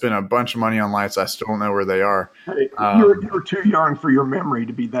 seriously, I spent a bunch of money on lights. I still don't know where they are. Hey, you're too young for your memory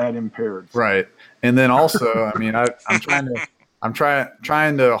to be that impaired. So. Right, and then also, I mean, I'm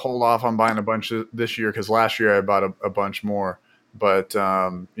trying to hold off on buying a bunch this year because last year I bought a bunch more. But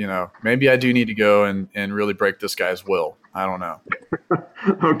maybe I do need to go and really break this guy's will. I don't know.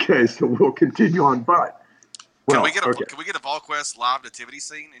 Okay, so we'll continue on. But can we get a VolQuest live nativity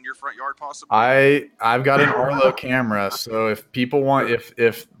scene in your front yard, possibly? I've got an Arlo camera, so if people want,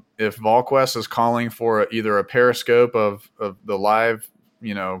 if VolQuest is calling for either a periscope of the live,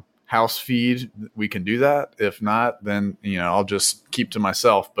 house feed, we can do that. If not, then I'll just keep to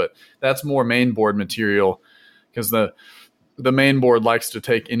myself. But that's more main board material because the main board likes to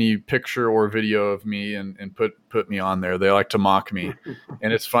take any picture or video of me and put me on there. They like to mock me.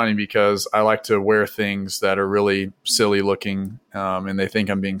 And it's funny because I like to wear things that are really silly looking, and they think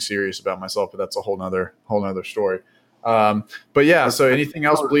I'm being serious about myself, but that's a whole nother story. But yeah, so anything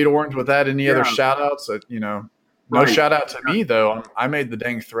else, Bleed Orange, with that? Any other shout outs? No shout out to me though. I made the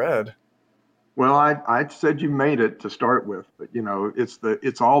dang thread. Well, I said you made it to start with, but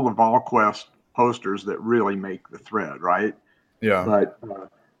it's all the VolQuest posters that really make the thread, right? Yeah.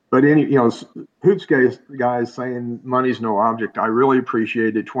 But any Hoops guys saying money's no object. I really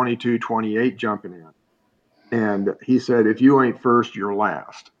appreciated 2228 jumping in, and he said, if you ain't first, you're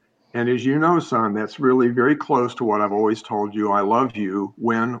last. And as you know, son, that's really very close to what I've always told you. I love you,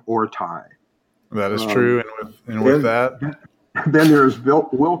 win or tie. That is true, and with that, then there's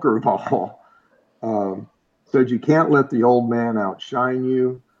Wilker Ball. Said you can't let the old man outshine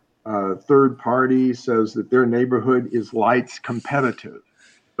you. Third party says that their neighborhood is lights competitive,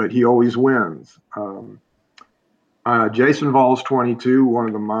 but he always wins. Jason Vols 22, one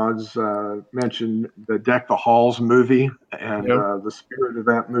of the mods, mentioned the Deck the Halls movie and Yep. the spirit of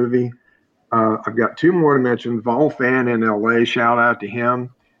that movie. I've got two more to mention. Vol fan in LA, shout out to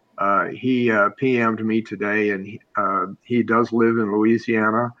him. He PM'd me today, and he does live in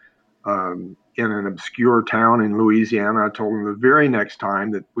Louisiana, in an obscure town in Louisiana. I told him the very next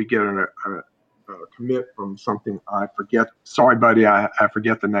time that we get a commit from something, I forget. Sorry, buddy, I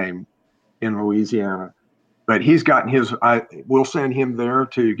forget the name in Louisiana. But he's gotten his. We'll send him there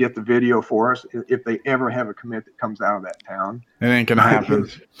to get the video for us if they ever have a commit that comes out of that town. It ain't gonna happen.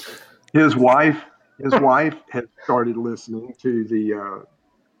 His wife has started listening to the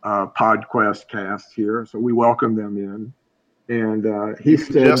PodQuest cast here, so we welcome them in. And he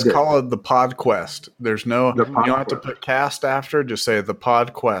said, just call it the PodQuest. There's no, you don't have to PodQuest. put cast after. Just say the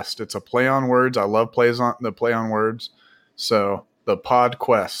PodQuest. It's a play on words. I love the play on words. So the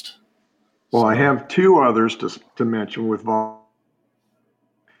PodQuest. Well, I have two others to mention with Vol.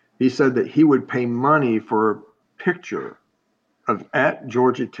 He said that he would pay money for a picture of at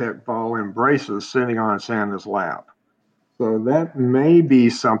Georgia Tech Vol embraces sitting on Santa's lap. So that may be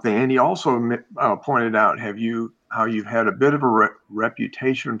something. And he also pointed out, how you've had a bit of a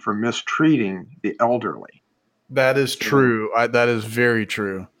reputation for mistreating the elderly. That is true. That is very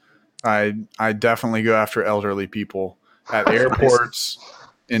true. I definitely go after elderly people at airports,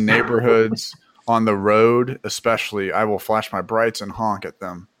 in neighborhoods, on the road, especially. I will flash my brights and honk at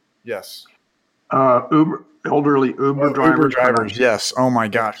them. Yes. Elderly Uber drivers. Uber drivers, yes. Oh my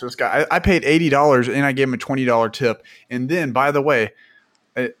gosh, this guy! I paid $80 and I gave him a $20 tip. And then, by the way,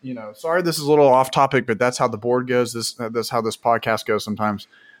 sorry, this is a little off topic, but that's how the board goes. That's how this podcast goes. Sometimes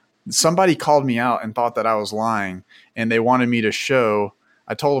somebody called me out and thought that I was lying, and they wanted me to show.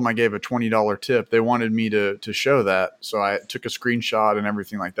 I told them I gave a $20 tip. They wanted me to show that, so I took a screenshot and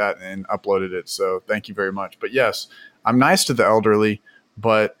everything like that and uploaded it. So thank you very much. But yes, I'm nice to the elderly,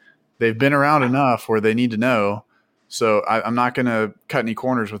 but they've been around enough where they need to know. So I'm not going to cut any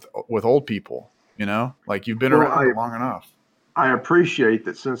corners with old people, like you've been around long enough. I appreciate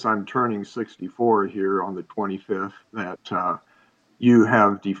that since I'm turning 64 here on the 25th, that you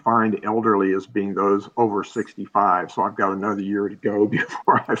have defined elderly as being those over 65. So I've got another year to go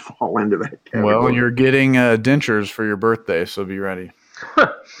before I fall into that category. Well, you're getting dentures for your birthday, so be ready.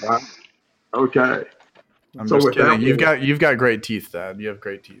 Okay. I'm just kidding. You've got great teeth, Dad. You have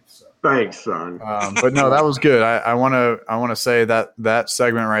great teeth. So. Thanks, son. But no, that was good. I want to say that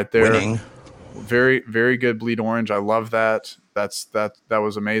segment right there. Winning. Very, very good bleed orange. I love that. That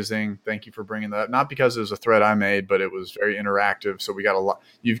was amazing. Thank you for bringing that up. Not because it was a thread I made, but it was very interactive. So we got a lot.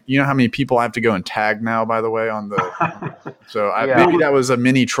 You know how many people I have to go and tag now, by the way, on the. So maybe that was a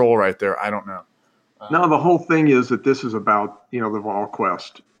mini troll right there. I don't know. No, the whole thing is that this is about the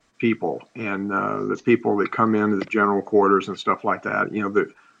VolQuest people and the people that come into the general quarters and stuff like that.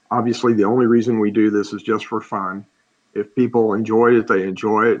 Obviously the only reason we do this is just for fun. If people enjoy it, they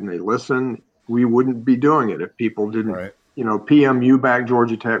enjoy it and they listen. We wouldn't be doing it if people didn't. Right. PM you back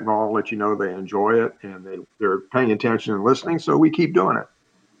Georgia Tech Vol, let you know they enjoy it and they're paying attention and listening. So we keep doing it.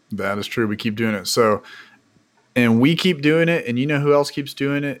 That is true. We keep doing it. So, and we keep doing it. And you know who else keeps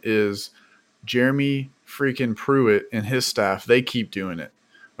doing it is Jeremy freaking Pruitt and his staff. They keep doing it.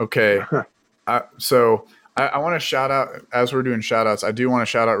 Okay. So I want to shout out, as we're doing shout outs, I do want to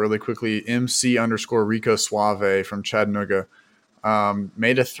shout out really quickly, MC_Rico Suave from Chattanooga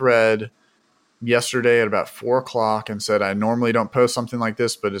made a thread yesterday at about 4:00 and said, I normally don't post something like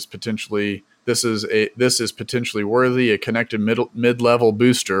this, but this is potentially worthy, a connected mid-level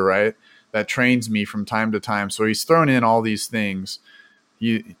booster, right? That trains me from time to time. So he's thrown in all these things.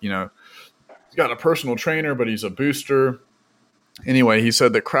 He's got a personal trainer, but he's a booster. Anyway, he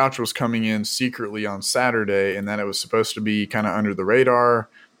said that Crouch was coming in secretly on Saturday and that it was supposed to be kind of under the radar,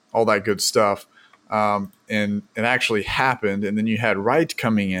 all that good stuff. And it actually happened. And then you had Wright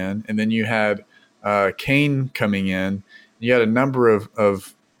coming in, and then you had Kane coming in. You had a number of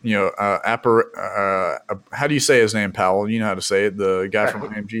how do you say his name, Powell? You know how to say it, the guy from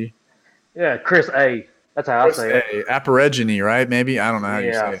IMG? Yeah, Chris A. That's how I say it. Aborigine, right? Maybe? I don't know how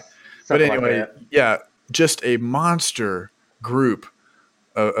you say it. But anyway, just a monster group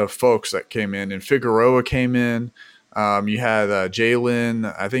of folks that came in. And Figueroa came in. You had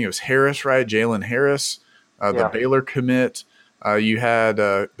Jalen, I think it was Harris, right? Jalen Harris, the Baylor commit. You had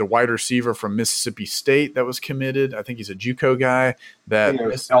the wide receiver from Mississippi State that was committed. I think he's a JUCO guy.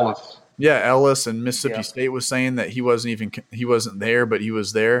 Ellis. Yeah, Ellis, and Mississippi State was saying that he wasn't there, but he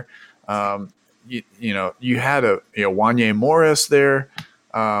was there. You had Wanye Morris there.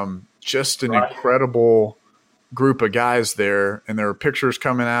 Just an incredible group of guys there, and there are pictures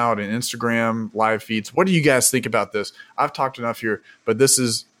coming out and Instagram live feeds. What do you guys think about this? I've talked enough here, but this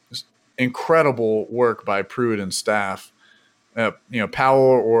is incredible work by Pruitt and staff. Powell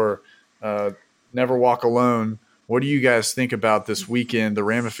or Never Walk Alone. What do you guys think about this weekend, the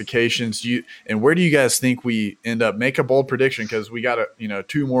ramifications? And where do you guys think we end up? Make a bold prediction, because we got 3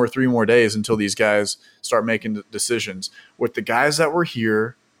 more days until these guys start making decisions. With the guys that were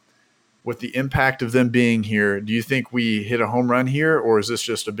here, with the impact of them being here, do you think we hit a home run here, or is this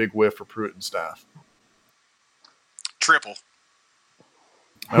just a big whiff for Pruitt and staff? Triple.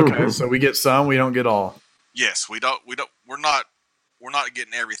 Okay, so we get some, we don't get all. Yes, we don't. We're not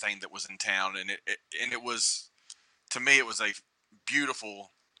getting everything that was in town, and it was, to me, it was a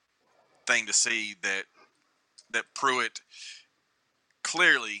beautiful thing to see that Pruitt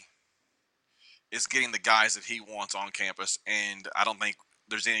clearly is getting the guys that he wants on campus, and I don't think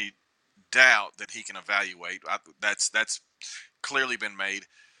there's any doubt that he can evaluate. That's clearly been made.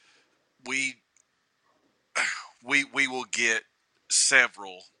 We will get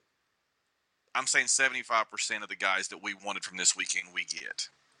several. I'm saying 75% of the guys that we wanted from this weekend we get.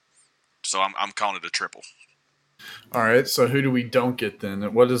 So I'm calling it a triple. All right. So who do we don't get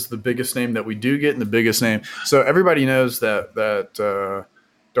then? What is the biggest name that we do get, and the biggest name? So everybody knows that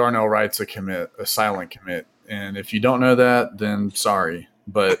Darnell Wright's a silent commit. And if you don't know that, then sorry.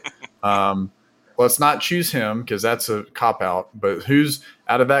 But let's not choose him, because that's a cop-out. But who's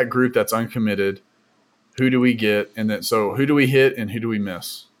out of that group that's uncommitted? Who do we get? And then, so who do we hit and who do we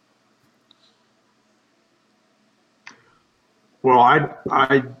miss? Well,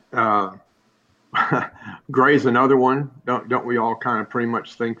 Gray's another one. Don't we all kind of pretty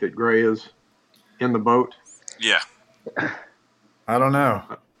much think that Gray is in the boat? Yeah. I don't know.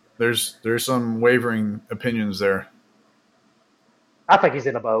 There's some wavering opinions there. I think he's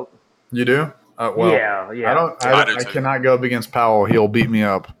in a boat. You do? Well, yeah. I cannot go up against Powell. He'll beat me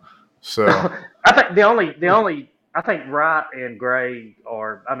up. So I think the only I think Wright and Gray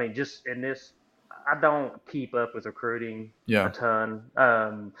are. I mean, just in this, I don't keep up with recruiting a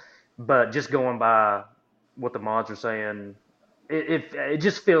ton. But just going by what the mods are saying, it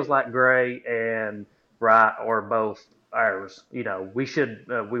just feels like Gray and Wright are both ours.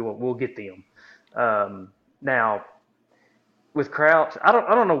 We'll get them. Now with Crouch, I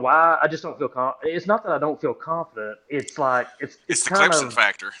don't know why. I just don't feel confident. It's not that I don't feel confident. It's like it's the kind Clemson of,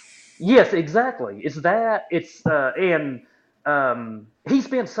 factor. Yes, exactly. It's that. It's and he's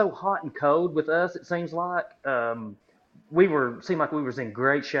been so hot and cold with us. It seems like seemed like we was in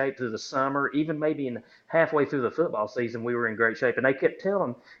great shape through the summer. Even maybe in halfway through the football season, we were in great shape. And they kept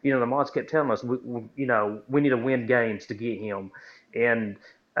telling, the mods kept telling us, we need to win games to get him. And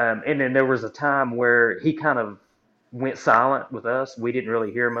then there was a time where he kind of went silent with us. We didn't really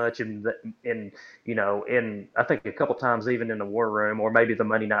hear much, and I think a couple times even in the war room or maybe the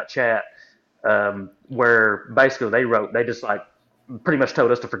Monday night chat, where basically they just like pretty much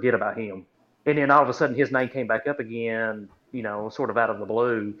told us to forget about him. And then all of a sudden his name came back up again, sort of out of the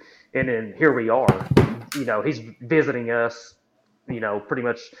blue. And then here we are, he's visiting us, pretty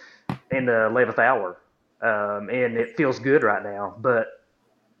much in the 11th hour. And it feels good right now, but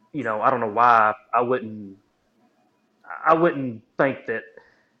I don't know why I wouldn't think that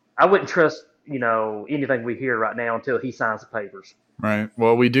I wouldn't trust, anything we hear right now until he signs the papers. Right.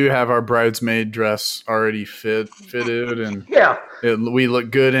 Well, we do have our bridesmaid dress already fitted, and we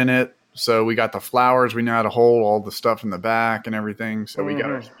look good in it. So we got the flowers. We know how to hold all the stuff in the back and everything. So we got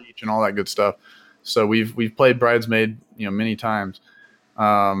our speech and all that good stuff. So we've played bridesmaid, many times.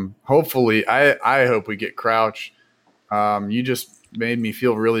 Hopefully, I hope we get Crouch. You just made me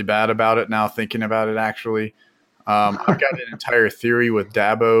feel really bad about it now, thinking about it. Actually, I've got an entire theory with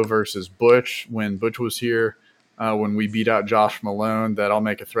Dabo versus Butch when Butch was here. When we beat out Josh Malone, that I'll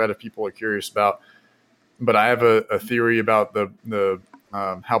make a thread if people are curious about. But I have a theory about the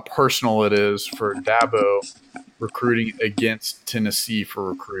how personal it is for Dabo recruiting against Tennessee for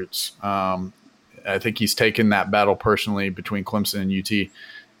recruits. I think he's taken that battle personally between Clemson and UT,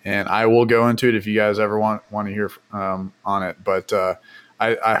 and I will go into it if you guys ever want to hear on it. But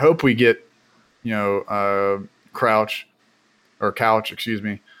I hope we get Couch, excuse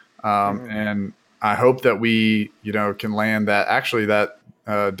me, and I hope that we, can land that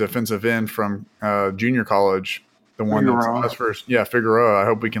defensive end from junior college, the one that's first. Yeah, Figueroa. I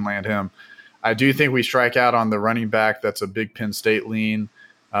hope we can land him. I do think we strike out on the running back. That's a big Penn State lean.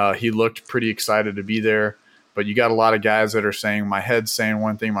 He looked pretty excited to be there, but you got a lot of guys that are saying, my head's saying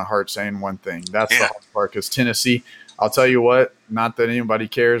one thing, my heart's saying one thing. That's the hard part, because Tennessee, I'll tell you what, not that anybody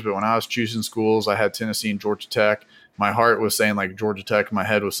cares, but when I was choosing schools, I had Tennessee and Georgia Tech. my heart was saying like Georgia Tech, my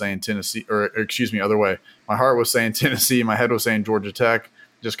head was saying Tennessee, or excuse me, other way. My heart was saying Tennessee, my head was saying Georgia Tech,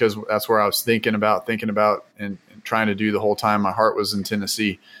 just because that's where I was thinking about, and trying to do the whole time. My heart was in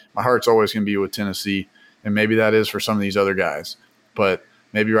Tennessee. My heart's always going to be with Tennessee, and maybe that is for some of these other guys. But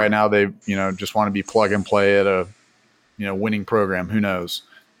maybe right now they, just want to be plug and play at a, winning program. Who knows?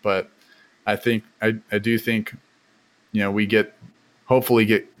 But I do think, we hopefully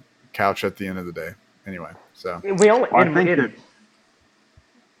get Couch at the end of the day. Anyway, so We only. I think that.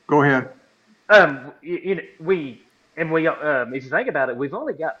 Go ahead. We if you think about it, we've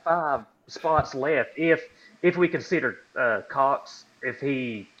only got 5 spots left. If we consider Cox, if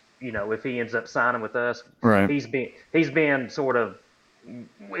he ends up signing with us, right. He's been sort of.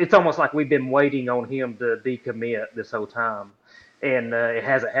 It's almost like we've been waiting on him to decommit this whole time, and it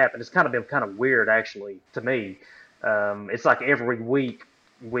hasn't happened. It's kind of weird, actually, to me. It's like every week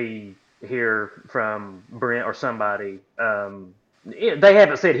we hear from Brent or somebody. They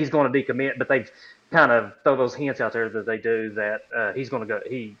haven't said he's going to decommit, but they've kind of throw those hints out there that they do that he's going to go.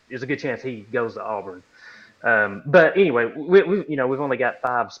 There's a good chance he goes to Auburn. But anyway, we've only got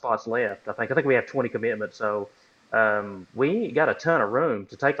 5 spots left. I think we have 20 commitments, so we ain't got a ton of room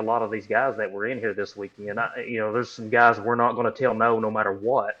to take a lot of these guys that were in here this weekend. There's some guys we're not going to tell no matter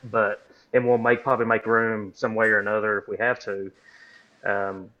what, and we'll probably make room some way or another if we have to.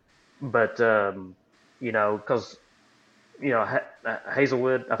 Because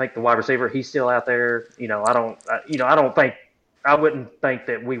Hazelwood, I think the wide receiver, he's still out there. I wouldn't think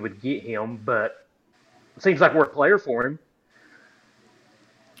that we would get him, but it seems like we're a player for him.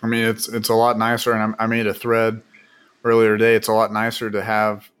 I mean, it's a lot nicer, and I made a thread earlier today. It's a lot nicer to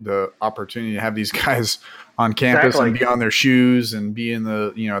have the opportunity to have these guys on campus and be on their shoes and be in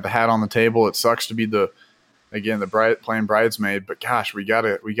the the hat on the table. It sucks to be playing bridesmaid, but gosh, we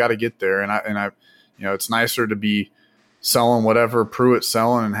gotta get there. And I it's nicer to be selling whatever Pruitt's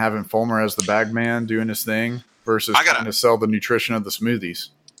selling and having Fulmer as the bag man doing his thing versus trying to sell the nutrition of the smoothies.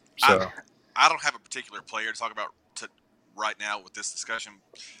 So I don't have a particular player to talk about right now with this discussion.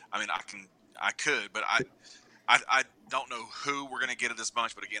 I mean, I could, but I don't know who we're going to get of this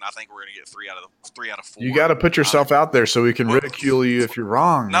bunch. But again, I think we're going to get 3 out of 4. You got to put yourself out there so we can ridicule you if you're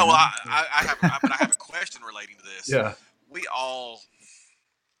wrong. No, well, I have a question relating to this. Yeah, we all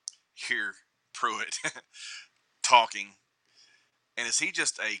hear Pruitt talking, and is he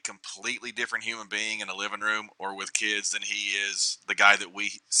just a completely different human being in a living room or with kids than he is the guy that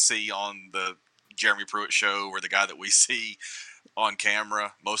we see on the Jeremy Pruitt show or the guy that we see on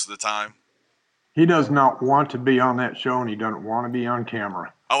camera most of the time? He does not want to be on that show, and he doesn't want to be on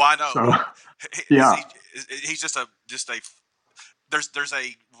camera. Oh, I know. So, yeah, he's just a. There's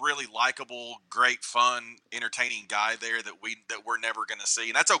a really likable, great, fun, entertaining guy there that we're never going to see,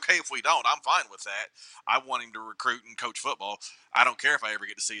 and that's okay if we don't. I'm fine with that. I want him to recruit and coach football. I don't care if I ever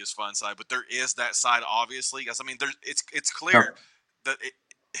get to see his fun side, but there is that side, obviously. I mean, it's clear that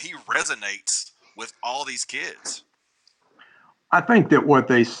he resonates with all these kids. I think that what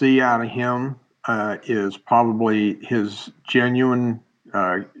they see out of him is probably his genuine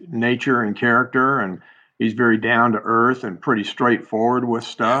nature and character, and he's very down to earth and pretty straightforward with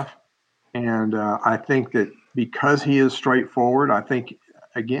stuff. And I think that because he is straightforward, I think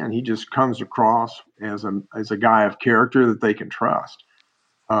again he just comes across as a guy of character that they can trust.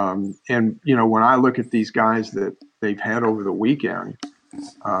 And when I look at these guys that they've had over the weekend,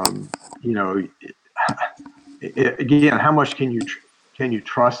 again, how much can you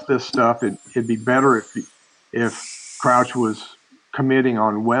trust this stuff? It'd be better if Crouch was committing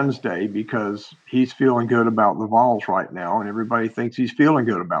on Wednesday because he's feeling good about the Vols right now, and everybody thinks he's feeling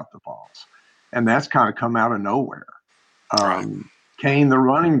good about the Vols, and that's kind of come out of nowhere. Right. Kane, the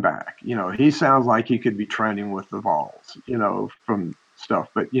running back, he sounds like he could be trending with the Vols, from stuff.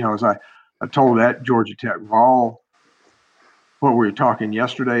 But as I told that Georgia Tech Vol, what we were talking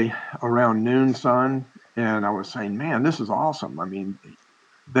yesterday around noon, son, and I was saying, man, this is awesome. I mean,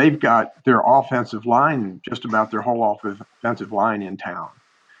 they've got their offensive line, just about their whole offensive line in town.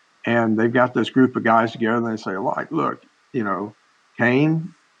 And they've got this group of guys together, and they say, look,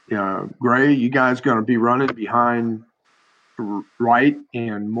 Kane, Gray, you guys going to be running behind Wright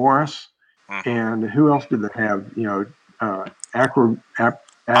and Morris. Mm-hmm. And who else did they have? Yeah,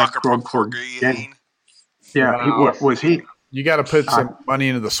 was he? You got to put some money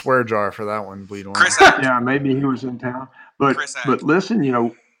into the swear jar for that one, Bleed. Yeah, maybe he was in town. But listen,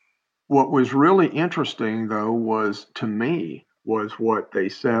 what was really interesting, though, was what they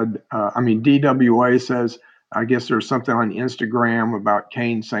said. DWA says, I guess there's something on Instagram about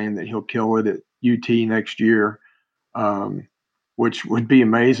Kane saying that he'll kill it at UT next year, which would be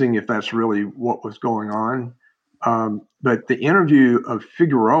amazing if that's really what was going on. But the interview of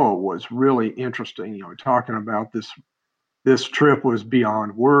Figueroa was really interesting. Talking about this trip was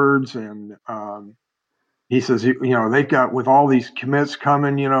beyond words, and he says, they've got with all these commits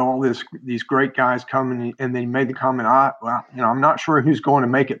coming, all these great guys coming, and they made the comment, I'm not sure who's going to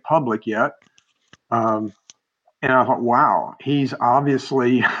make it public yet. And I thought, wow, he's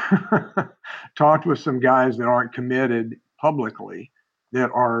obviously talked with some guys that aren't committed publicly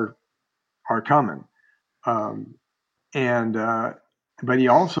that are coming. Um, and but he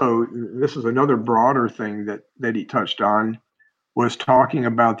also, this is another broader thing that he touched on, was talking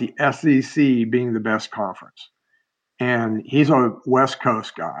about the SEC being the best conference. And he's a West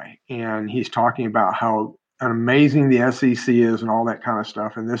Coast guy, and he's talking about how amazing the SEC is and all that kind of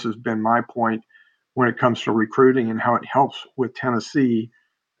stuff. And this has been my point when it comes to recruiting and how it helps with Tennessee.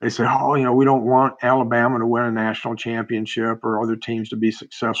 They say, we don't want Alabama to win a national championship or other teams to be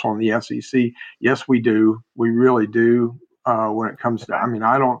successful in the SEC. Yes, we do. We really do. When it comes to, I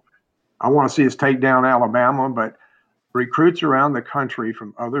want to see us take down Alabama, but recruits around the country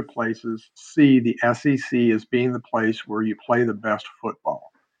from other places see the SEC as being the place where you play the best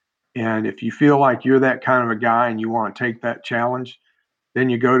football. And if you feel like you're that kind of a guy and you want to take that challenge, then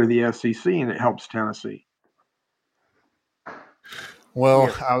you go to the SEC and it helps Tennessee. Well,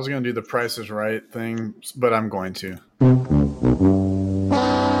 yes. I was going to do the Price is Right thing, but I'm going to.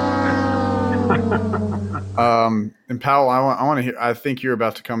 And Powell, I want to hear. I think you're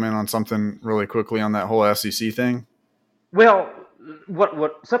about to come in on something really quickly on that whole SEC thing. Well,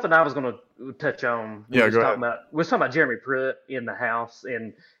 what something I was going to touch on. We was talking about Jeremy Pruitt in the house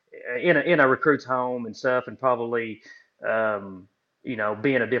and in a recruit's home and stuff, and probably being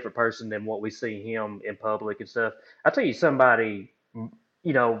a different person than what we see him in public and stuff. I'll tell you somebody, and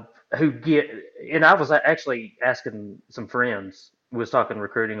I was actually asking some friends, was talking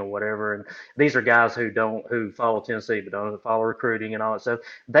recruiting or whatever, and these are guys who follow Tennessee but don't follow recruiting and all that stuff.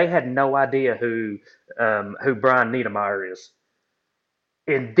 They had no idea who Brian Niedermeyer is,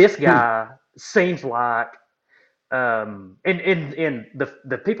 and this guy seems like, and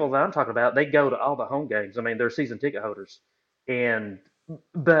the people that I'm talking about, they go to all the home games. I mean, they're season ticket holders,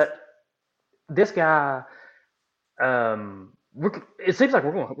 but this guy, it seems like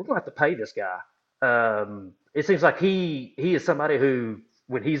we're going to have to pay this guy. It seems like he is somebody who,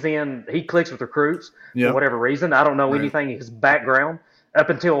 when he's in, he clicks with recruits for whatever reason. I don't know anything his background up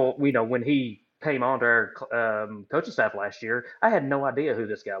until when he came on to our coaching staff last year. I had no idea who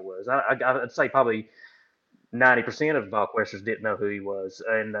this guy was. I'd say probably 90% of VolQuesters didn't know who he was,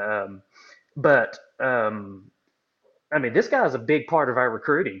 and this guy is a big part of our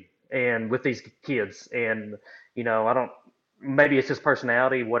recruiting and with these kids, and I don't. Maybe it's his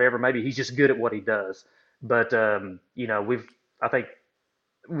personality, whatever. Maybe he's just good at what he does. But I think,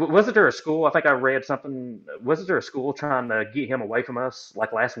 wasn't there a school? I think I read something. Wasn't there a school trying to get him away from us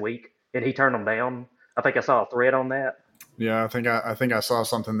like last week, and he turned them down? I think I saw a thread on that. Yeah, I think I saw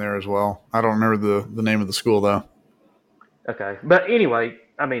something there as well. I don't remember the name of the school though. Okay, but anyway,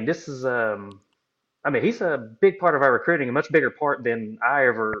 this is he's a big part of our recruiting, a much bigger part than I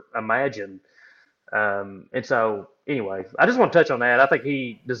ever imagined. And so, anyway, I just want to touch on that. I think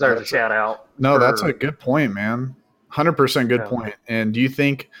he deserves a shout out. No, that's a good point, man. 100% good point. And do you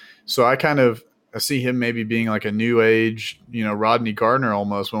think so? I see him maybe being like a new age, Rodney Gardner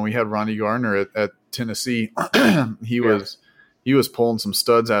almost. When we had Rodney Gardner at Tennessee, he was pulling some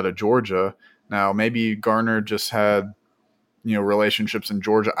studs out of Georgia. Now maybe Gardner just had relationships in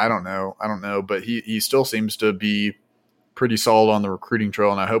Georgia. I don't know, but he still seems to be pretty solid on the recruiting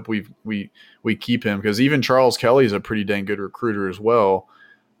trail, and I hope we keep him, because even Charles Kelly is a pretty dang good recruiter as well,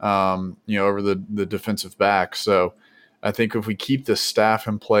 over the defensive back. So I think if we keep the staff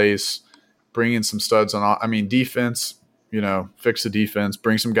in place, bring in some studs on, defense, fix the defense,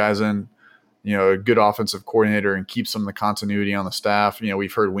 bring some guys in, a good offensive coordinator, and keep some of the continuity on the staff.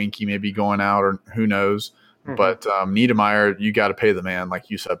 We've heard Winky may be going out, or who knows, but Niedermeyer, you got to pay the man, like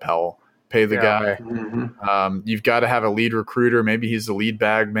you said, Powell. Pay the guy. Mm-hmm. You've got to have a lead recruiter. Maybe he's the lead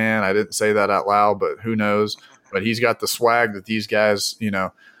bag man. I didn't say that out loud, but who knows? But he's got the swag that these guys, he's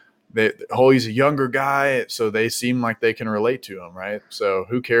a younger guy, so they seem like they can relate to him, right? So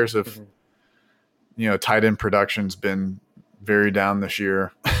who cares if, tight end production's been very down this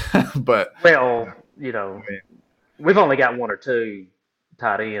year. But we've only got one or two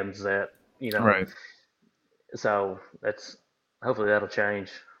tight ends that, right. So hopefully that'll change.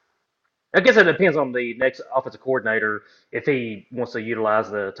 I guess it depends on the next offensive coordinator if he wants to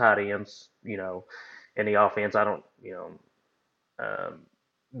utilize the tight ends, in the offense. I don't, I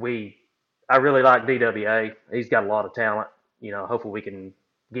really like DWA. He's got a lot of talent. Hopefully we can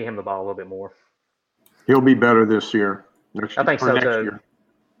get him the ball a little bit more. He'll be better this year. I think so Next too. year.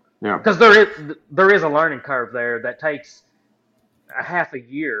 Yeah. Because there is a learning curve there that takes a half a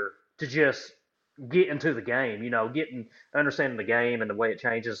year to just get into the game. Getting understanding the game and the way it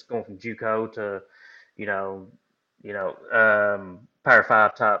changes, going from JUCO to, you know, Power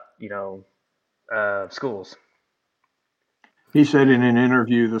Five type, schools. He said in an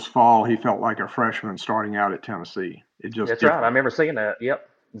interview this fall he felt like a freshman starting out at Tennessee. It just That's right. I different. remember seeing that. Yep,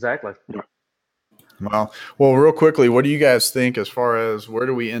 exactly. Yeah. Well, real quickly, what do you guys think as far as where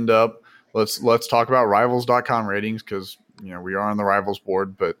do we end up? Let's talk about rivals.com ratings because we are on the rivals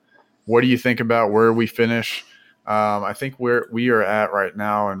board. But what do you think about where we finish? I think where we are at right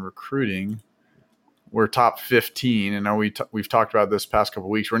now in recruiting, we're top 15, and we've talked about this past couple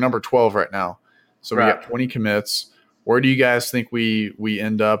of weeks. We're number 12 right now, so we got 20 commits. Where do you guys think we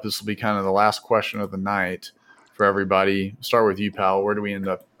end up? This will be kind of the last question of the night for everybody. Start with you, pal. Where do we end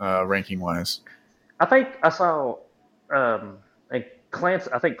up ranking wise? I think I saw, and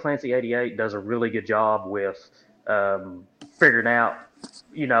Clancy. I think Clancy88 does a really good job with figuring out,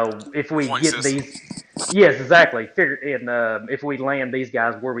 if we Point get system. these. Yes, exactly. If we land these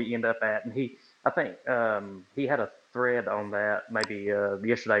guys, where we end up at, and I think he had a thread on that maybe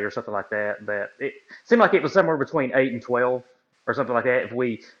yesterday or something like that. That it seemed like it was somewhere between 8 and 12 or something like that. If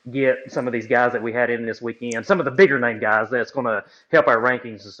we get some of these guys that we had in this weekend, some of the bigger name guys, that's going to help our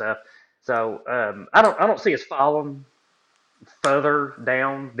rankings and stuff. So I don't see us falling further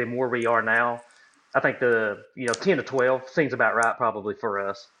down than where we are now. I think the 10 to 12 seems about right probably for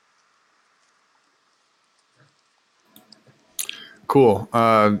us. Cool.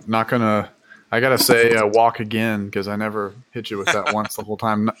 Not gonna. I gotta say, walk again because I never hit you with that once the whole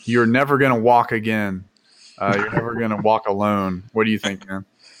time. You're never gonna walk again. You're never gonna walk alone. What do you think, man?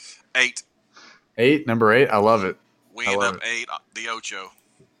 8. 8, number 8. I love it. We end up 8, the Ocho.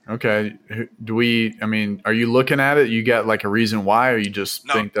 Okay. Are you looking at it? You got like a reason why, or you just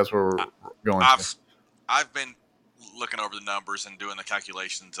think that's where we're going? I've been looking over the numbers and doing the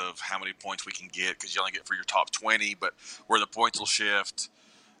calculations of how many points we can get because you only get for your top 20, but where the points will shift.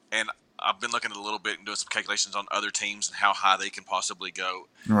 And I've been looking at a little bit and doing some calculations on other teams and how high they can possibly go.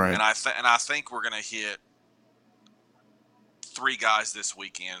 Right. And I think we're going to hit 3 guys this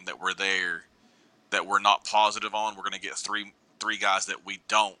weekend that were there that we're not positive on. We're going to get three guys that we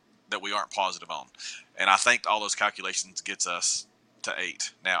aren't positive on. And I think all those calculations gets us to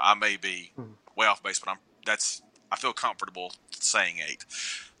 8. Now I may be way off base, but I feel comfortable saying 8.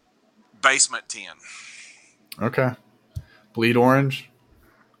 Basement 10. Okay. Bleed Orange.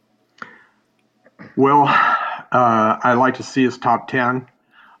 Well, I'd like to see us top 10.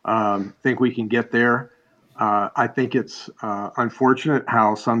 Think we can get there. I think it's unfortunate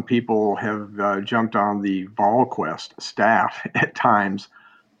how some people have jumped on the VolQuest staff at times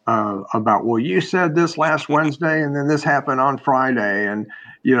about, well, you said this last Wednesday and then this happened on Friday. And,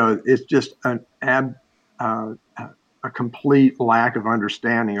 it's just a complete lack of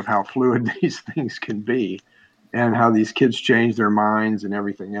understanding of how fluid these things can be and how these kids change their minds and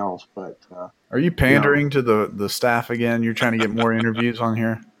everything else. But are you pandering to the staff again? You're trying to get more interviews on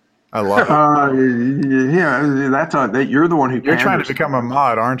here? I love it. Yeah, you're the one who. You're trying to become a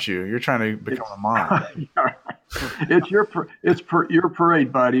mod, aren't you? You're trying to become a mod. It's your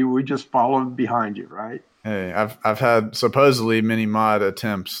parade, buddy. We just followed behind you, right? Hey, I've had supposedly many mod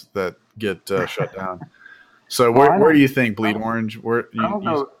attempts that get shut down. So where do you think, Bleed Orange? I don't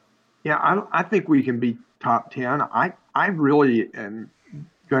know. Yeah, I think we can be top 10. I really am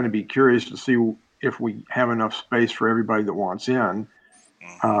going to be curious to see if we have enough space for everybody that wants in.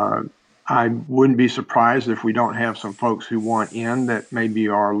 I wouldn't be surprised if we don't have some folks who want in that maybe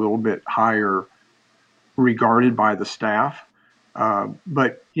are a little bit higher regarded by the staff.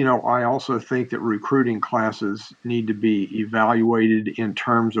 But, I also think that recruiting classes need to be evaluated in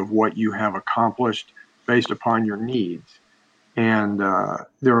terms of what you have accomplished based upon your needs. And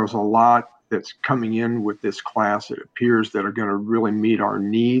there is a lot that's coming in with this class, it appears, that are going to really meet our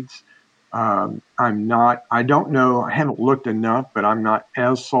needs. I don't know, I haven't looked enough, but I'm not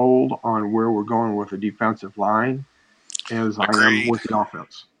as sold on where we're going with the defensive line as I am with the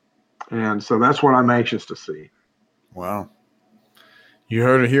offense. And so that's what I'm anxious to see. Wow. You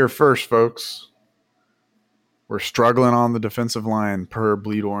heard it here first, folks. We're struggling on the defensive line per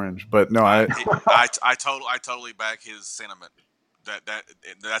Bleed Orange, but no, I totally back his sentiment.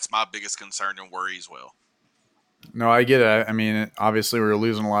 That's my biggest concern and worry as well. No, I get it. I mean, obviously we're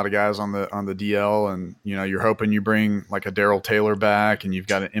losing a lot of guys on the DL, and you're hoping you bring like a Darrell Taylor back, and you've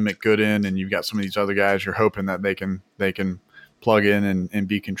got an Emmett Gooden, and you've got some of these other guys. You're hoping that they can plug in and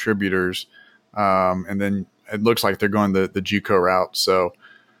be contributors, and then it looks like they're going the JUCO route. So,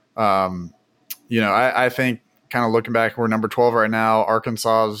 I think kind of looking back, we're number 12 right now.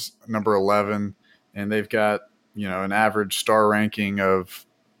 Arkansas is number 11, and they've got, an average star ranking of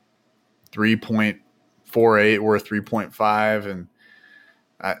 3.48 or 3.5. And,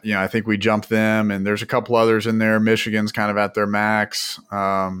 I think we jumped them, and there's a couple others in there. Michigan's kind of at their max,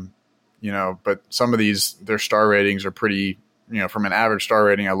 but some of these, their star ratings are pretty, from an average star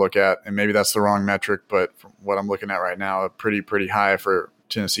rating I look at, and maybe that's the wrong metric, but from what I'm looking at right now, pretty high for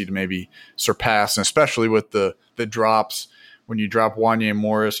Tennessee to maybe surpass, and especially with the drops. When you drop Wanye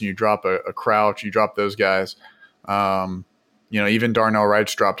Morris and you drop a Crouch, you drop those guys. Even Darnell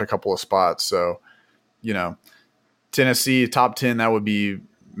Wright's dropped a couple of spots. So, Tennessee top 10, that would be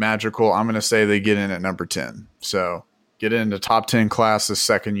magical. I'm going to say they get in at number 10. So get into top 10 class this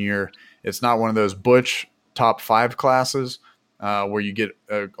second year. It's not one of those Butch top 5 classes where you get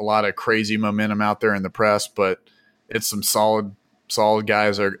a lot of crazy momentum out there in the press, but it's some solid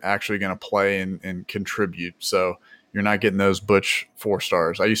guys are actually going to play and contribute. So you're not getting those Butch 4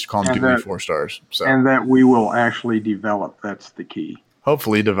 stars. I used to call them Dewey 4 stars. So. And that we will actually develop. That's the key.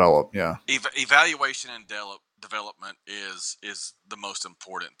 Hopefully develop, yeah. Evaluation and development is the most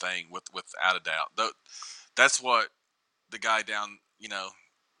important thing, without a doubt. That's what the guy down,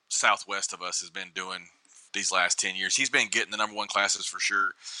 southwest of us has been doing these last 10 years. He's been getting the number 1 classes for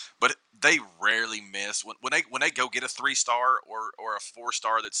sure, but they rarely miss when they go get a 3-star or a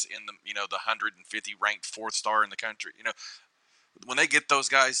 4-star that's in the the 150 ranked 4th star in the country. When they get those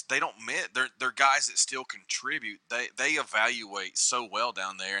guys, they don't miss. They're guys that still contribute. They evaluate so well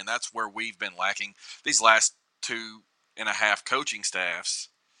down there, and that's where we've been lacking these last 2.5 coaching staffs.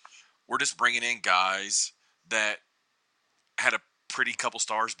 We're just bringing in guys that had a pretty couple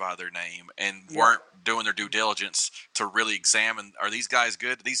stars by their name and weren't doing their due diligence to really examine, are these guys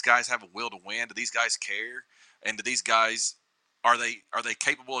good? Do these guys have a will to win? Do these guys care? And do these guys, are they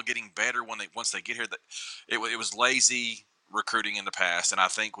capable of getting better once they get here? That it was lazy recruiting in the past, and I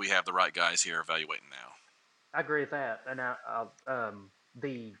think we have the right guys here evaluating now. I agree with that. And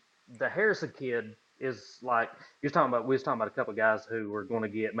the Harrison kid is like we was talking about a couple of guys who were going to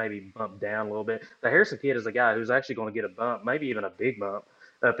get maybe bumped down a little bit. The Harrison kid is a guy who's actually going to get a bump, maybe even a big bump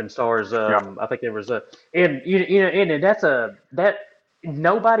up in stars. I think there was that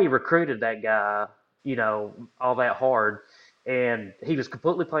nobody recruited that guy, all that hard, and he was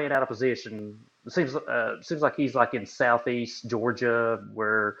completely playing out of position. It seems like he's like in southeast Georgia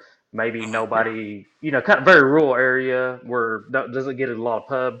where maybe nobody, kind of very rural area where doesn't get a lot of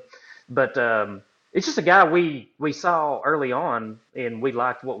pub, but it's just a guy we saw early on, and we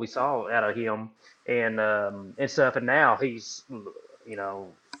liked what we saw out of him and stuff. And now he's, he's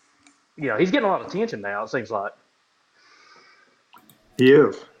getting a lot of attention now. It seems like he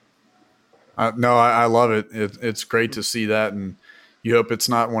is. No, I love it. It's great to see that, and you hope it's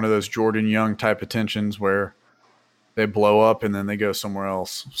not one of those Jordan Young type attentions where they blow up and then they go somewhere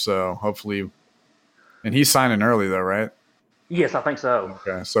else. So hopefully, and he's signing early though, right? Yes, I think so.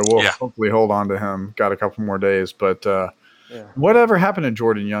 Okay, so we'll hopefully hold on to him. Got a couple more days, but whatever happened to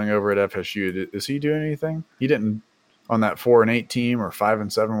Jordan Young over at FSU? Is he doing anything? He didn't on that 4-8 team or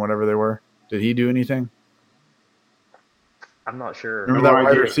 5-7, whatever they were. Did he do anything? I'm not sure. Remember that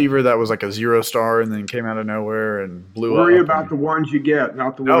wide receiver that was like a 0-star and then came out of nowhere and blew up? Worry about the ones you get,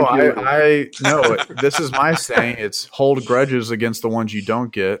 not the ones you lose. No, this is my saying. It's hold grudges against the ones you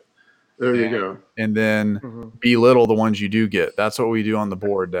don't get. There you go. And then belittle the ones you do get. That's what we do on the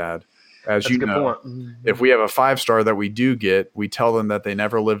board, Dad. As you know, if we have a 5-star that we do get, we tell them that they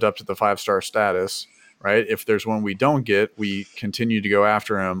never lived up to the 5-star status, right? If there's one we don't get, we continue to go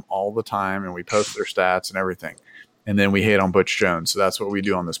after them all the time, and we post their stats and everything. And then we hate on Butch Jones. So that's what we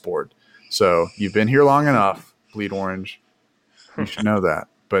do on this board. So you've been here long enough, Bleed Orange. You should know that.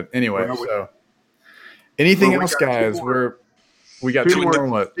 But anyway, anything else, guys? We got two more.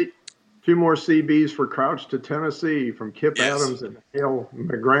 What? 2 more CBs for Crouch to Tennessee from Kip Adams and Hale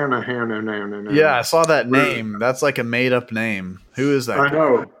McGranahan. Yeah, I saw that name. That's like a made-up name. Who is that guy? I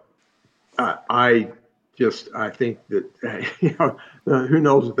know. I think that who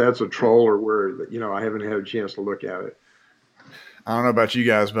knows if that's a troll or where. I haven't had a chance to look at it. I don't know about you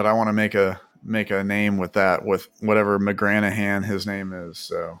guys, but I want to make a name with that, with whatever McGranahan his name is.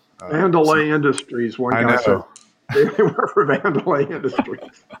 So Mandalay Industries. One guy said. They work for Mandalay Industries.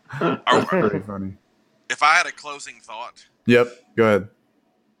 Very funny. If I had a closing thought. Yep, go ahead.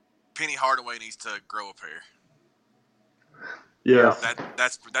 Penny Hardaway needs to grow a pair. Yeah.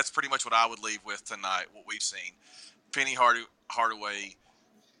 That's pretty much what I would leave with tonight, what we've seen. Penny Hardaway,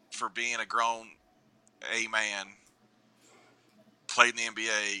 for being a grown man, played in the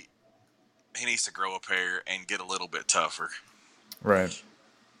NBA, he needs to grow a pair and get a little bit tougher. Right.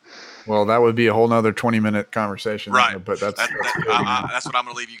 Well, that would be a whole nother 20-minute conversation. Right. There, but that's that's what I'm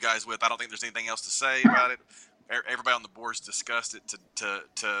going to leave you guys with. I don't think there's anything else to say about it. Everybody on the board's discussed it to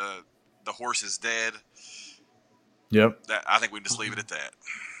the horse is dead. Yep. I think we can just leave it at that.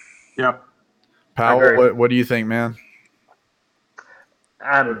 Yep. Powell, what do you think, man?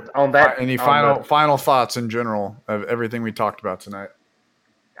 On that, any final thoughts in general of everything we talked about tonight?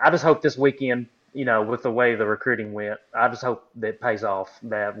 I just hope this weekend, with the way the recruiting went, I just hope that it pays off,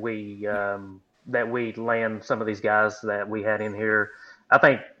 that we land some of these guys that we had in here. I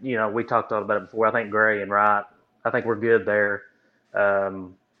think, we talked about it before. I think Gray and Wright, I think we're good there.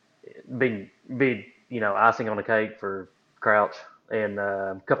 Be icing on the cake for Crouch and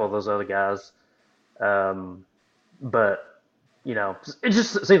a couple of those other guys. But it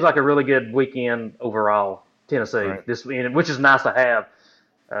just seems like a really good weekend overall, Tennessee, this weekend, which is nice to have.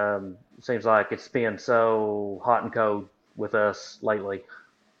 Seems like it's been so hot and cold with us lately,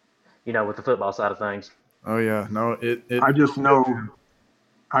 with the football side of things. Oh, yeah. No, I just know,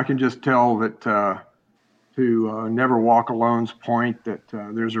 I can just tell that to Never Walk Alone's point that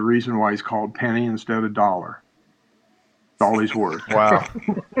there's a reason why he's called Penny instead of Dollar. That's all he's worth. Wow.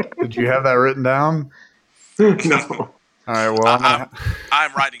 Did you have that written down? No. All right, well,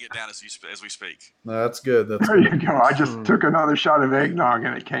 I'm writing it down as we speak. No, that's good. There you go. I just took another shot of eggnog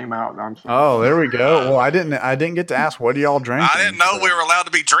and it came out. And I'm sorry. Oh, there we go. Well, I didn't get to ask what are y'all drinking. I didn't know we were allowed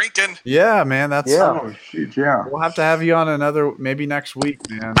to be drinking. Yeah, man. That's Oh shoot, yeah. We'll have to have you on maybe next week,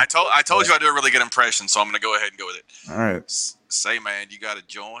 man. I told you I do a really good impression, so I'm going to go ahead and go with it. All right. Say, man, you got a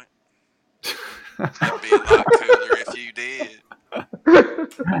joint? It'd be a lot cooler if you did.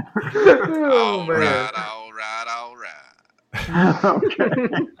 All right. Okay.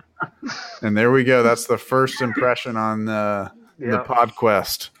 And there we go. That's the first impression on the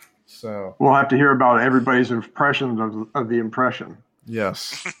PodQuest. So we'll have to hear about everybody's impressions of the impression.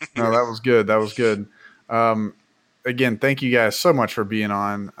 Yes. No, that was good. That was good. Again, thank you guys so much for being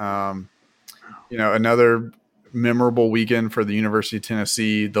on. Another memorable weekend for the University of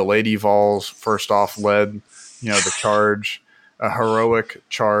Tennessee. The Lady Vols first off led, the charge. A heroic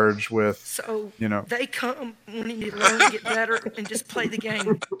charge with, they come wanting to learn to get better and just play the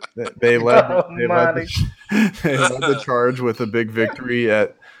game. They led the charge with a big victory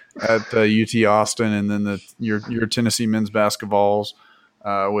at UT Austin, and then your Tennessee men's basketballs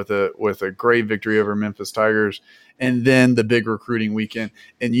with a great victory over Memphis Tigers, and then the big recruiting weekend.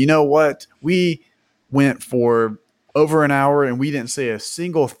 And you know what? We went for over an hour, and we didn't say a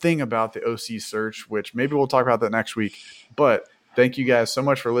single thing about the OC search, which maybe we'll talk about that next week. But thank you guys so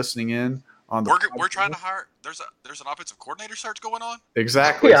much for listening in on the. We're trying to hire. There's an offensive coordinator search going on.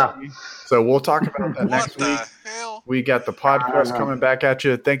 Exactly. Yeah. So we'll talk about that next week. What the hell? We got the podcast coming back at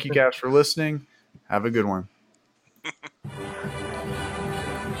you. Thank you guys for listening. Have a good one.